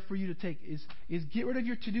 But they're for you to take. Is get rid of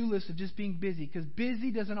your to-do list of just being busy, because busy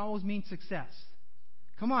doesn't always mean success.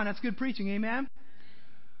 Come on, that's good preaching, amen?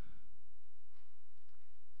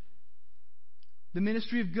 The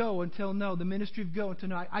ministry of go until no. The ministry of go until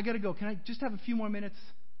no. I got to go. Can I just have a few more minutes?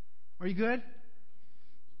 Are you good?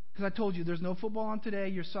 Because I told you there's no football on today.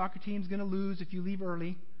 Your soccer team's going to lose if you leave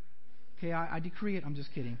early. Okay, I decree it. I'm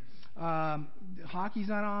just kidding. Hockey's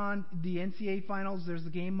not on. The NCAA finals, there's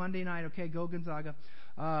the game Monday night. Okay, go Gonzaga.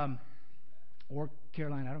 Or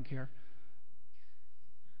Carolina, I don't care.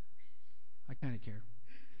 I kind of care.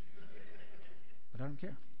 But I don't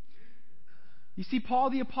care. You see,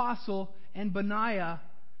 Paul the Apostle and Benaiah,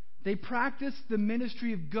 they practiced the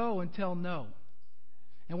ministry of go until no.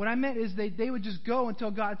 And what I meant is they would just go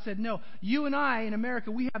until God said no. You and I in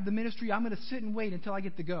America, we have the ministry, I'm going to sit and wait until I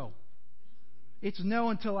get to go. It's no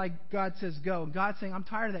until God says go. And God's saying, I'm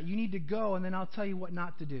tired of that. You need to go, and then I'll tell you what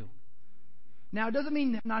not to do. Now, it doesn't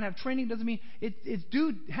mean not have training. It doesn't mean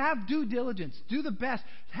have due diligence. Do the best.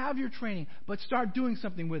 Have your training, but start doing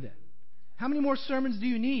something with it. How many more sermons do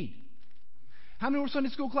you need? How many more Sunday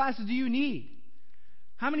school classes do you need?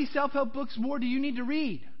 How many self-help books more do you need to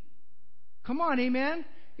read? Come on, amen?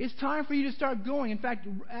 It's time for you to start going. In fact,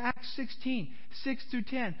 Acts 16, 6 through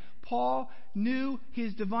 10, Paul knew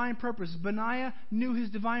his divine purpose. Benaiah knew his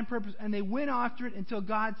divine purpose, and they went after it until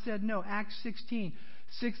God said no. Acts 16,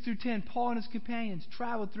 6 through 10, Paul and his companions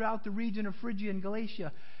traveled throughout the region of Phrygia and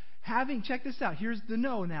Galatia. Check this out. Here's the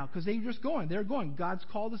no now, because they're just going. They're going. God's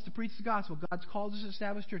called us to preach the gospel. God's called us to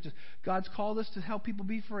establish churches. God's called us to help people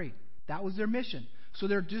be free. That was their mission. So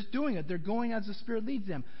they're just doing it. They're going as the Spirit leads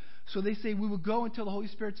them. So they say, we will go until the Holy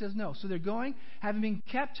Spirit says no. So they're going, having been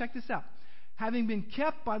kept, check this out, having been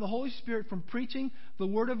kept by the Holy Spirit from preaching the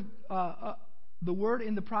word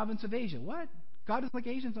in the province of Asia. What? God doesn't like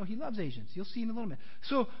Asians? No, he loves Asians. You'll see in a little bit.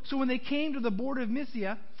 So when they came to the border of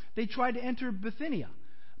Mysia, they tried to enter Bithynia.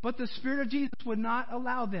 But the Spirit of Jesus would not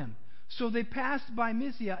allow them. So they passed by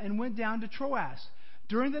Mysia and went down to Troas.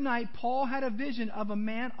 During the night, Paul had a vision of a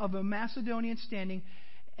man of a Macedonian standing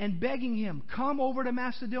and begging him, come over to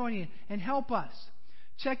Macedonia and help us.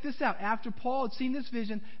 Check this out. After Paul had seen this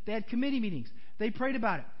vision, they had committee meetings. They prayed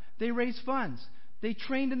about it. They raised funds. They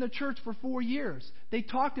trained in the church for 4 years. They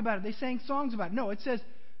talked about it. They sang songs about it. No, it says,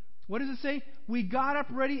 what does it say? We got up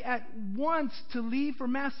ready at once to leave for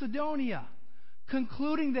Macedonia,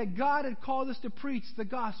 concluding that God had called us to preach the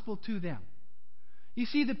gospel to them. You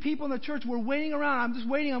see, the people in the church were waiting around. I'm just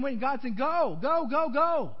waiting. I'm waiting. God said, go, go, go,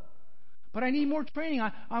 go. But I need more training.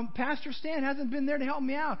 Pastor Stan hasn't been there to help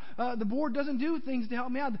me out. The board doesn't do things to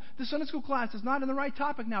help me out. The Sunday school class is not in the right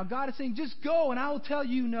topic now. God is saying, just go and I will tell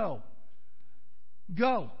you no.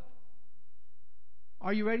 Go.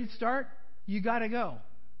 Are you ready to start? You got to go.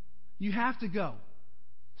 You have to go.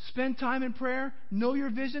 Spend time in prayer, know your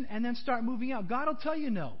vision, and then start moving out. God will tell you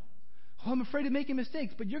no. Oh, I'm afraid of making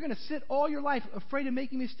mistakes. But you're going to sit all your life afraid of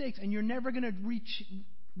making mistakes, and you're never going to reach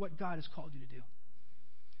what God has called you to do.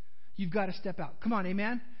 You've got to step out. Come on,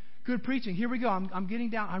 amen? Good preaching. Here we go. I'm getting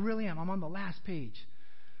down. I really am. I'm on the last page.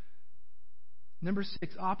 Number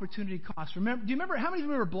 6, opportunity cost. Do you remember, how many of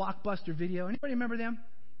you remember Blockbuster Video? Anybody remember them?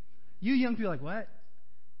 You young people are like, what?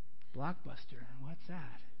 Blockbuster. What's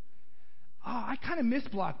that? Oh, I kind of miss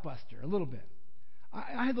Blockbuster a little bit.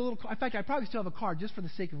 I had the little, in fact, I probably still have a card just for the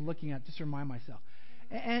sake of looking at it, just to remind myself.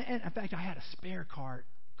 And in fact, I had a spare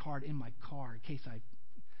card in my car in case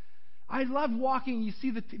I love walking. You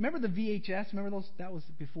see remember the VHS? Remember those? That was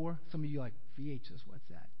before. Some of you are like, VHS, what's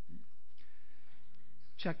that?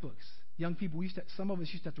 Checkbooks. Young people, some of us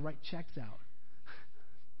used to have to write checks out.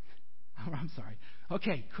 I'm sorry.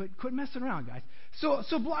 Okay, quit messing around, guys. So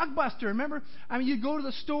Blockbuster, remember? I mean, you'd go to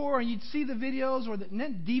the store and you'd see the videos, and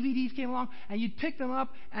then DVDs came along, and you'd pick them up,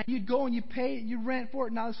 and you'd go and you'd pay, you'd rent for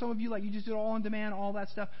it. Now some of you, like, you just did all on demand, all that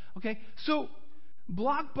stuff. Okay, so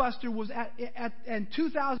Blockbuster was in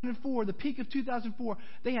 2004, the peak of 2004,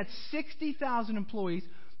 they had 60,000 employees,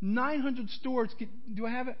 900 stores. Do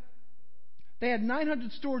I have it? They had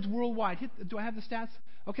 900 stores worldwide. Do I have the stats?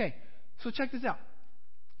 Okay, so check this out.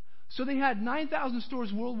 So they had 9,000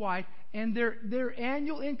 stores worldwide, and their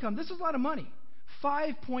annual income, this is a lot of money,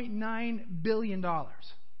 $5.9 billion.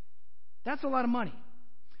 That's a lot of money.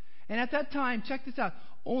 And at that time, check this out,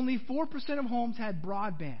 only 4% of homes had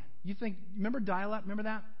broadband. Remember dial-up? Remember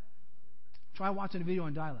that? Try watching a video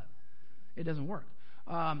on dial-up. It doesn't work.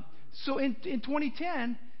 So in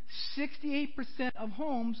 2010, 68% of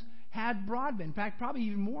homes had broadband. In fact, probably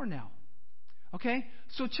even more now. Okay?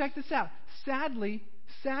 So check this out. Sadly,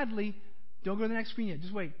 don't go to the next screen yet.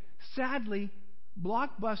 Just wait. Sadly,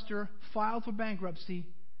 Blockbuster filed for bankruptcy,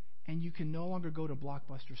 and you can no longer go to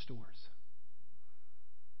Blockbuster stores.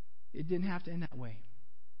 It didn't have to end that way.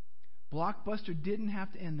 Blockbuster didn't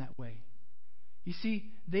have to end that way. You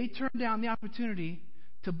see, they turned down the opportunity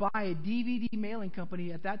to buy a DVD mailing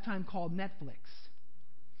company at that time called Netflix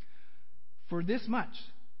for this much.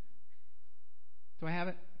 Do I have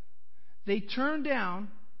it? They turned down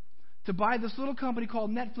to buy this little company called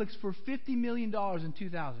Netflix for $50 million in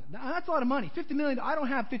 2000. Now, that's a lot of money. $50 million. I don't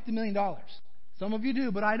have $50 million. Some of you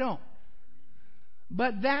do, but I don't.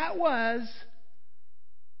 But that was,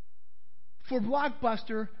 for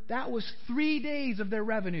Blockbuster, that was 3 days of their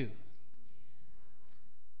revenue.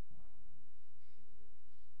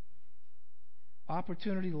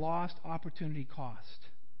 Opportunity lost, opportunity cost.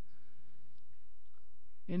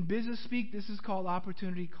 In business speak, this is called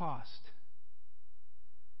opportunity cost.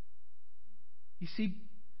 You see,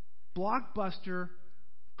 Blockbuster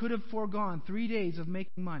could have foregone 3 days of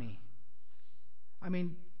making money. I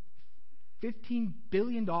mean, $15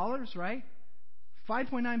 billion, right?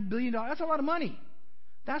 $5.9 billion. That's a lot of money.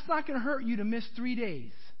 That's not going to hurt you to miss 3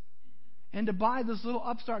 days. And to buy this little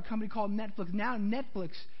upstart company called Netflix. Now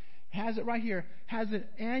Netflix has it right here, has an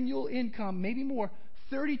annual income, maybe more,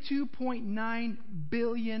 $32.9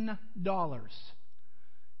 billion.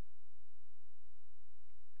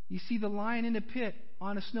 You see, the lion in the pit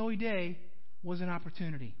on a snowy day was an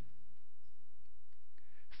opportunity.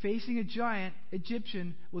 Facing a giant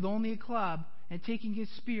Egyptian with only a club and taking his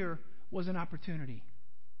spear was an opportunity.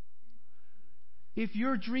 If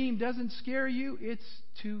your dream doesn't scare you, it's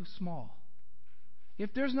too small.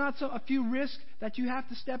 If there's not a few risks that you have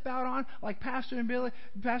to step out on, like Pastor Billy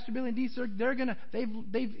and Dee,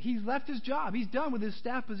 he's left his job. He's done with his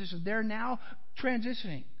staff position. They're now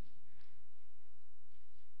transitioning.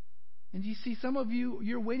 And you see, some of you,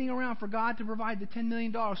 you're waiting around for God to provide the $10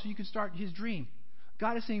 million so you can start his dream.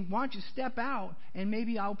 God is saying, why don't you step out and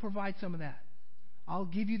maybe I'll provide some of that. I'll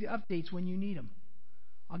give you the updates when you need them.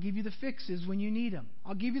 I'll give you the fixes when you need them.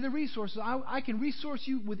 I'll give you the resources. I can resource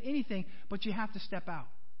you with anything, but you have to step out.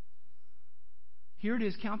 Here it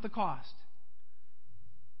is. Count the cost.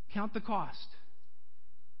 Count the cost.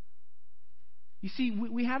 You see,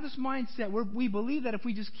 we have this mindset where we believe that if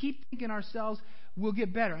we just keep thinking ourselves, we'll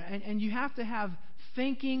get better. And you have to have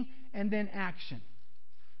thinking and then action.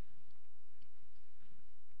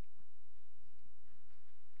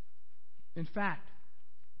 In fact,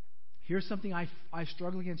 here's something I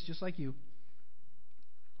struggle against just like you.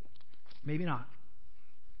 Maybe not.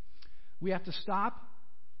 We have to stop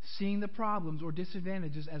seeing the problems or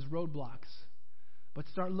disadvantages as roadblocks, but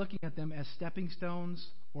start looking at them as stepping stones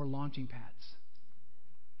or launching pads.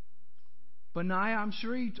 Benaiah,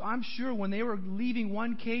 I'm sure when they were leaving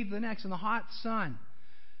one cave to the next in the hot sun,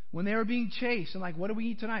 when they were being chased, and like, what do we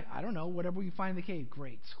eat tonight? I don't know, whatever we can find in the cave.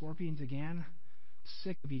 Great, scorpions again.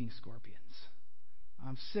 Sick of eating scorpions.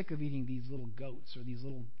 I'm sick of eating these little goats or these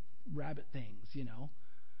little rabbit things, you know.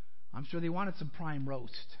 I'm sure they wanted some prime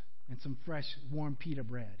roast and some fresh, warm pita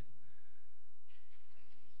bread.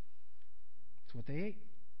 That's what they ate.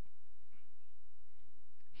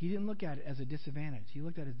 He didn't look at it as a disadvantage. He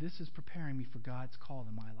looked at it as, this is preparing me for God's call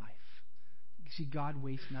in my life. You see, God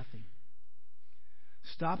wastes nothing.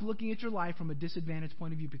 Stop looking at your life from a disadvantaged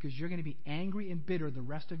point of view, because you're going to be angry and bitter the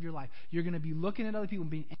rest of your life. You're going to be looking at other people and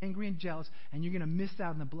being angry and jealous, and you're going to miss out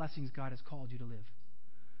on the blessings God has called you to live.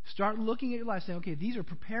 Start looking at your life saying, okay, these are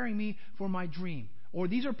preparing me for my dream, or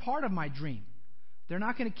these are part of my dream. They're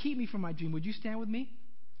not going to keep me from my dream. Would you stand with me?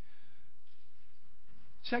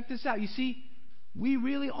 Check this out. You see, we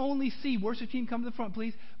really only see, worship team, come to the front,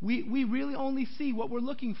 please. We really only see what we're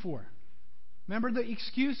looking for. Remember the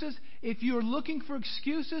excuses? If you're looking for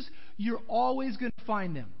excuses, you're always going to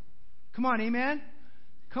find them. Come on, amen?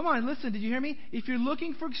 Come on, listen, did you hear me? If you're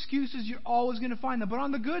looking for excuses, you're always going to find them. But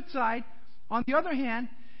on the good side, on the other hand,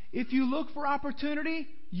 if you look for opportunity,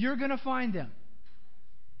 you're going to find them.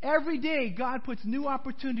 Every day, God puts new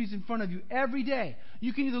opportunities in front of you. Every day.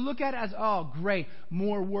 You can either look at it as, oh, great,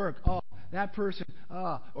 more work. Oh, that person.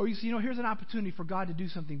 Or you see, here's an opportunity for God to do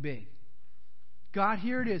something big. God,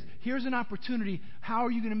 here it is. Here's an opportunity. How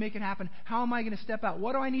are you going to make it happen? How am I going to step out?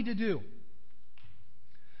 What do I need to do?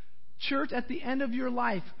 Church, at the end of your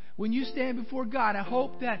life, when you stand before God, I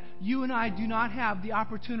hope that you and I do not have the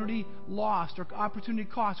opportunity lost or opportunity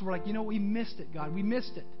cost. We're like, we missed it, God. We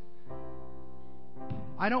missed it.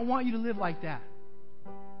 I don't want you to live like that.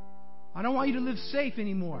 I don't want you to live safe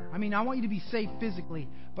anymore. I want you to be safe physically,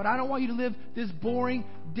 but I don't want you to live this boring,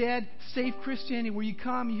 dead, safe Christianity where you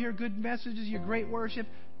come, you hear good messages, you hear great worship,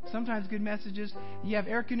 sometimes good messages, you have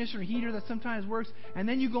air conditioner, heater that sometimes works, and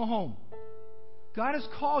then you go home. God has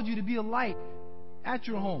called you to be a light at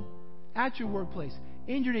your home, at your workplace,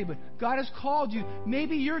 in your neighborhood. God has called you.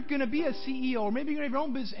 Maybe you're going to be a CEO, or maybe you're going to have your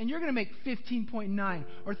own business, and you're going to make $15.9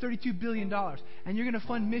 or $32 billion, and you're going to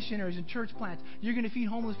fund missionaries and church plants. You're going to feed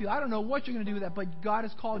homeless people. I don't know what you're going to do with that, but God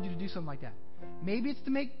has called you to do something like that. Maybe it's to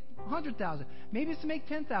make $100,000. Maybe it's to make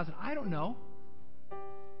 $10,000. I don't know.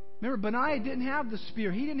 Remember, Benaiah didn't have the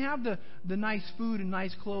spear. He didn't have the nice food and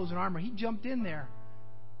nice clothes and armor. He jumped in there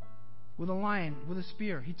with a lion, with a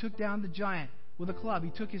spear. He took down the giant with a club. He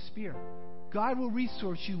took his spear. God will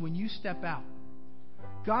resource you when you step out.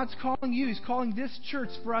 God's calling you. He's calling this church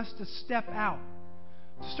for us to step out.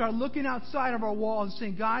 To start looking outside of our walls and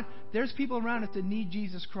saying, God, there's people around us that need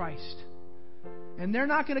Jesus Christ. And they're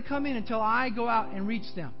not going to come in until I go out and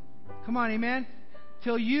reach them. Come on, amen?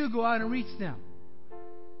 Till you go out and reach them.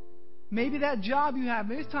 Maybe that job you have,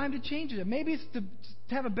 maybe it's time to change it. Maybe it's to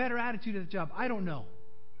have a better attitude at the job. I don't know.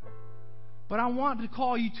 But I want to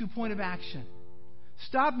call you to a point of action.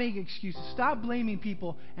 Stop making excuses. Stop blaming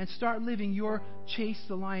people and start living your chase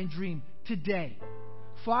the lion dream today.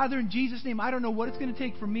 Father, in Jesus' name, I don't know what it's going to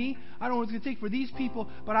take for me. I don't know what it's going to take for these people,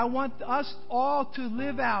 but I want us all to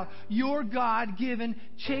live out your God-given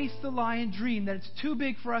chase the lion dream, that it's too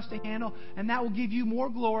big for us to handle, and that will give you more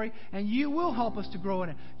glory, and you will help us to grow in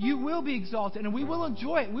it. You will be exalted, and we will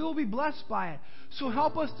enjoy it. We will be blessed by it. So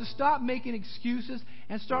help us to stop making excuses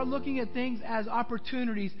and start looking at things as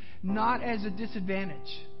opportunities, not as a disadvantage.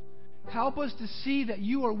 Help us to see that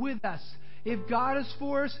you are with us. If God is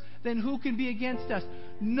for us, then who can be against us?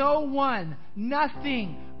 No one,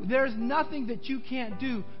 nothing. There's nothing that you can't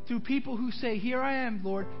do through people who say, here I am,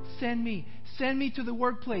 Lord, send me. Send me to the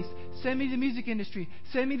workplace. Send me to the music industry.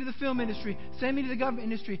 Send me to the film industry. Send me to the government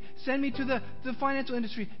industry. Send me to the financial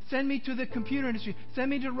industry. Send me to the computer industry. Send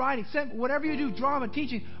me to writing. Whatever you do, drama,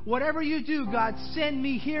 teaching, whatever you do, God, send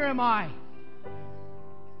me. Here am I.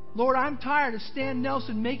 Lord, I'm tired of Stan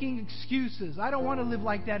Nelson making excuses. I don't want to live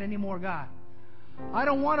like that anymore, God. I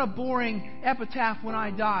don't want a boring epitaph when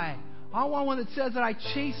I die. I want one that says that I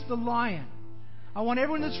chased the lion. I want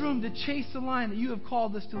everyone in this room to chase the lion that you have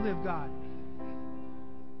called us to live, God.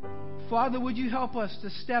 Father, would you help us to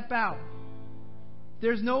step out?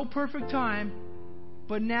 There's no perfect time,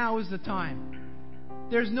 but now is the time.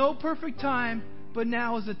 There's no perfect time, but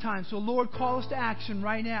now is the time. So, Lord, call us to action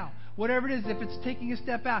right now. Whatever it is, if it's taking a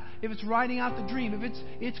step out, if it's writing out the dream, if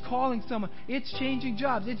it's calling someone, it's changing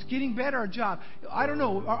jobs, it's getting better at a job. I don't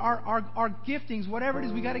know, our giftings, whatever it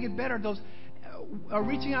is, we got to get better at those.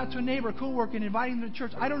 Reaching out to a neighbor, co-worker, and inviting them to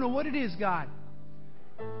church. I don't know what it is, God.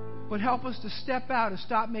 But help us to step out and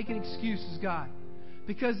stop making excuses, God.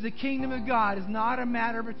 Because the kingdom of God is not a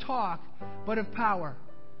matter of talk, but of power.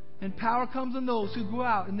 And power comes on those who go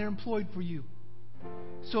out and they're employed for you.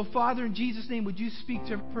 So, Father, in Jesus' name, would you speak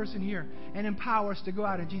to every person here and empower us to go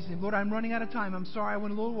out in Jesus' name. Lord, I'm running out of time. I'm sorry I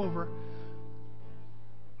went a little over.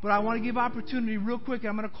 But I want to give opportunity real quick.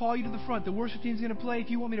 I'm going to call you to the front. The worship team's going to play. If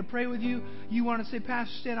you want me to pray with you, you want to say,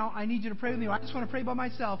 Pastor Stan, I need you to pray with me. I just want to pray by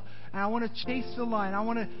myself. And I want to chase the line. I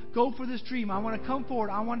want to go for this dream. I want to come forward.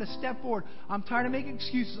 I want to step forward. I'm tired of making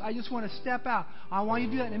excuses. I just want to step out. I want you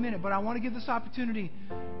to do that in a minute. But I want to give this opportunity.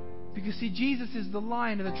 Because, see, Jesus is the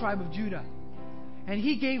Lion of the tribe of Judah. And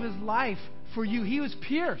He gave His life for you. He was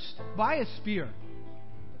pierced by a spear.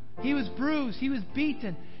 He was bruised. He was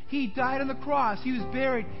beaten. He died on the cross. He was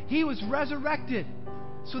buried. He was resurrected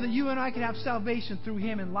so that you and I can have salvation through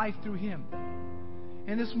Him and life through Him.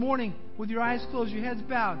 And this morning, with your eyes closed, your heads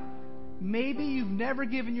bowed, maybe you've never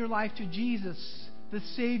given your life to Jesus, the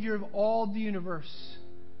Savior of all the universe.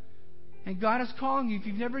 And God is calling you. If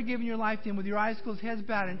you've never given your life to Him, with your eyes closed, heads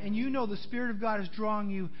bowed, and you know the Spirit of God is drawing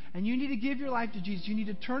you, and you need to give your life to Jesus. You need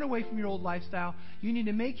to turn away from your old lifestyle. You need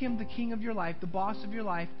to make Him the King of your life, the boss of your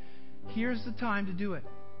life. Here's the time to do it.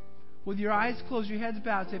 With your eyes closed, your heads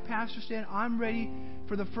bowed, say, Pastor Stan, I'm ready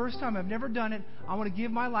for the first time. I've never done it. I want to give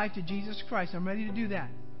my life to Jesus Christ. I'm ready to do that.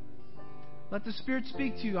 Let the Spirit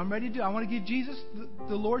speak to you. I'm ready to do it. I want to give Jesus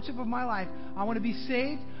the lordship of my life. I want to be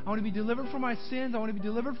saved. I want to be delivered from my sins. I want to be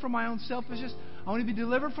delivered from my own selfishness. I want to be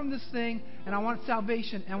delivered from this thing. And I want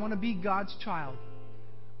salvation. And I want to be God's child.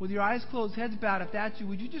 With your eyes closed, heads bowed, if that's you,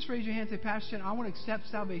 would you just raise your hand and say, Pastor Stan, I want to accept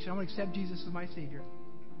salvation. I want to accept Jesus as my Savior.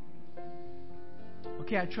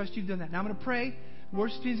 Okay, I trust you've done that. Now I'm going to pray.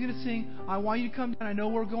 Worship team's going to sing. I want you to come down. I know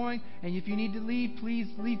we're going. And if you need to leave, please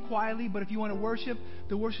leave quietly. But if you want to worship,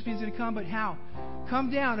 the worship team's going to come. But how?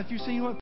 Come down. If you're saying, you know what,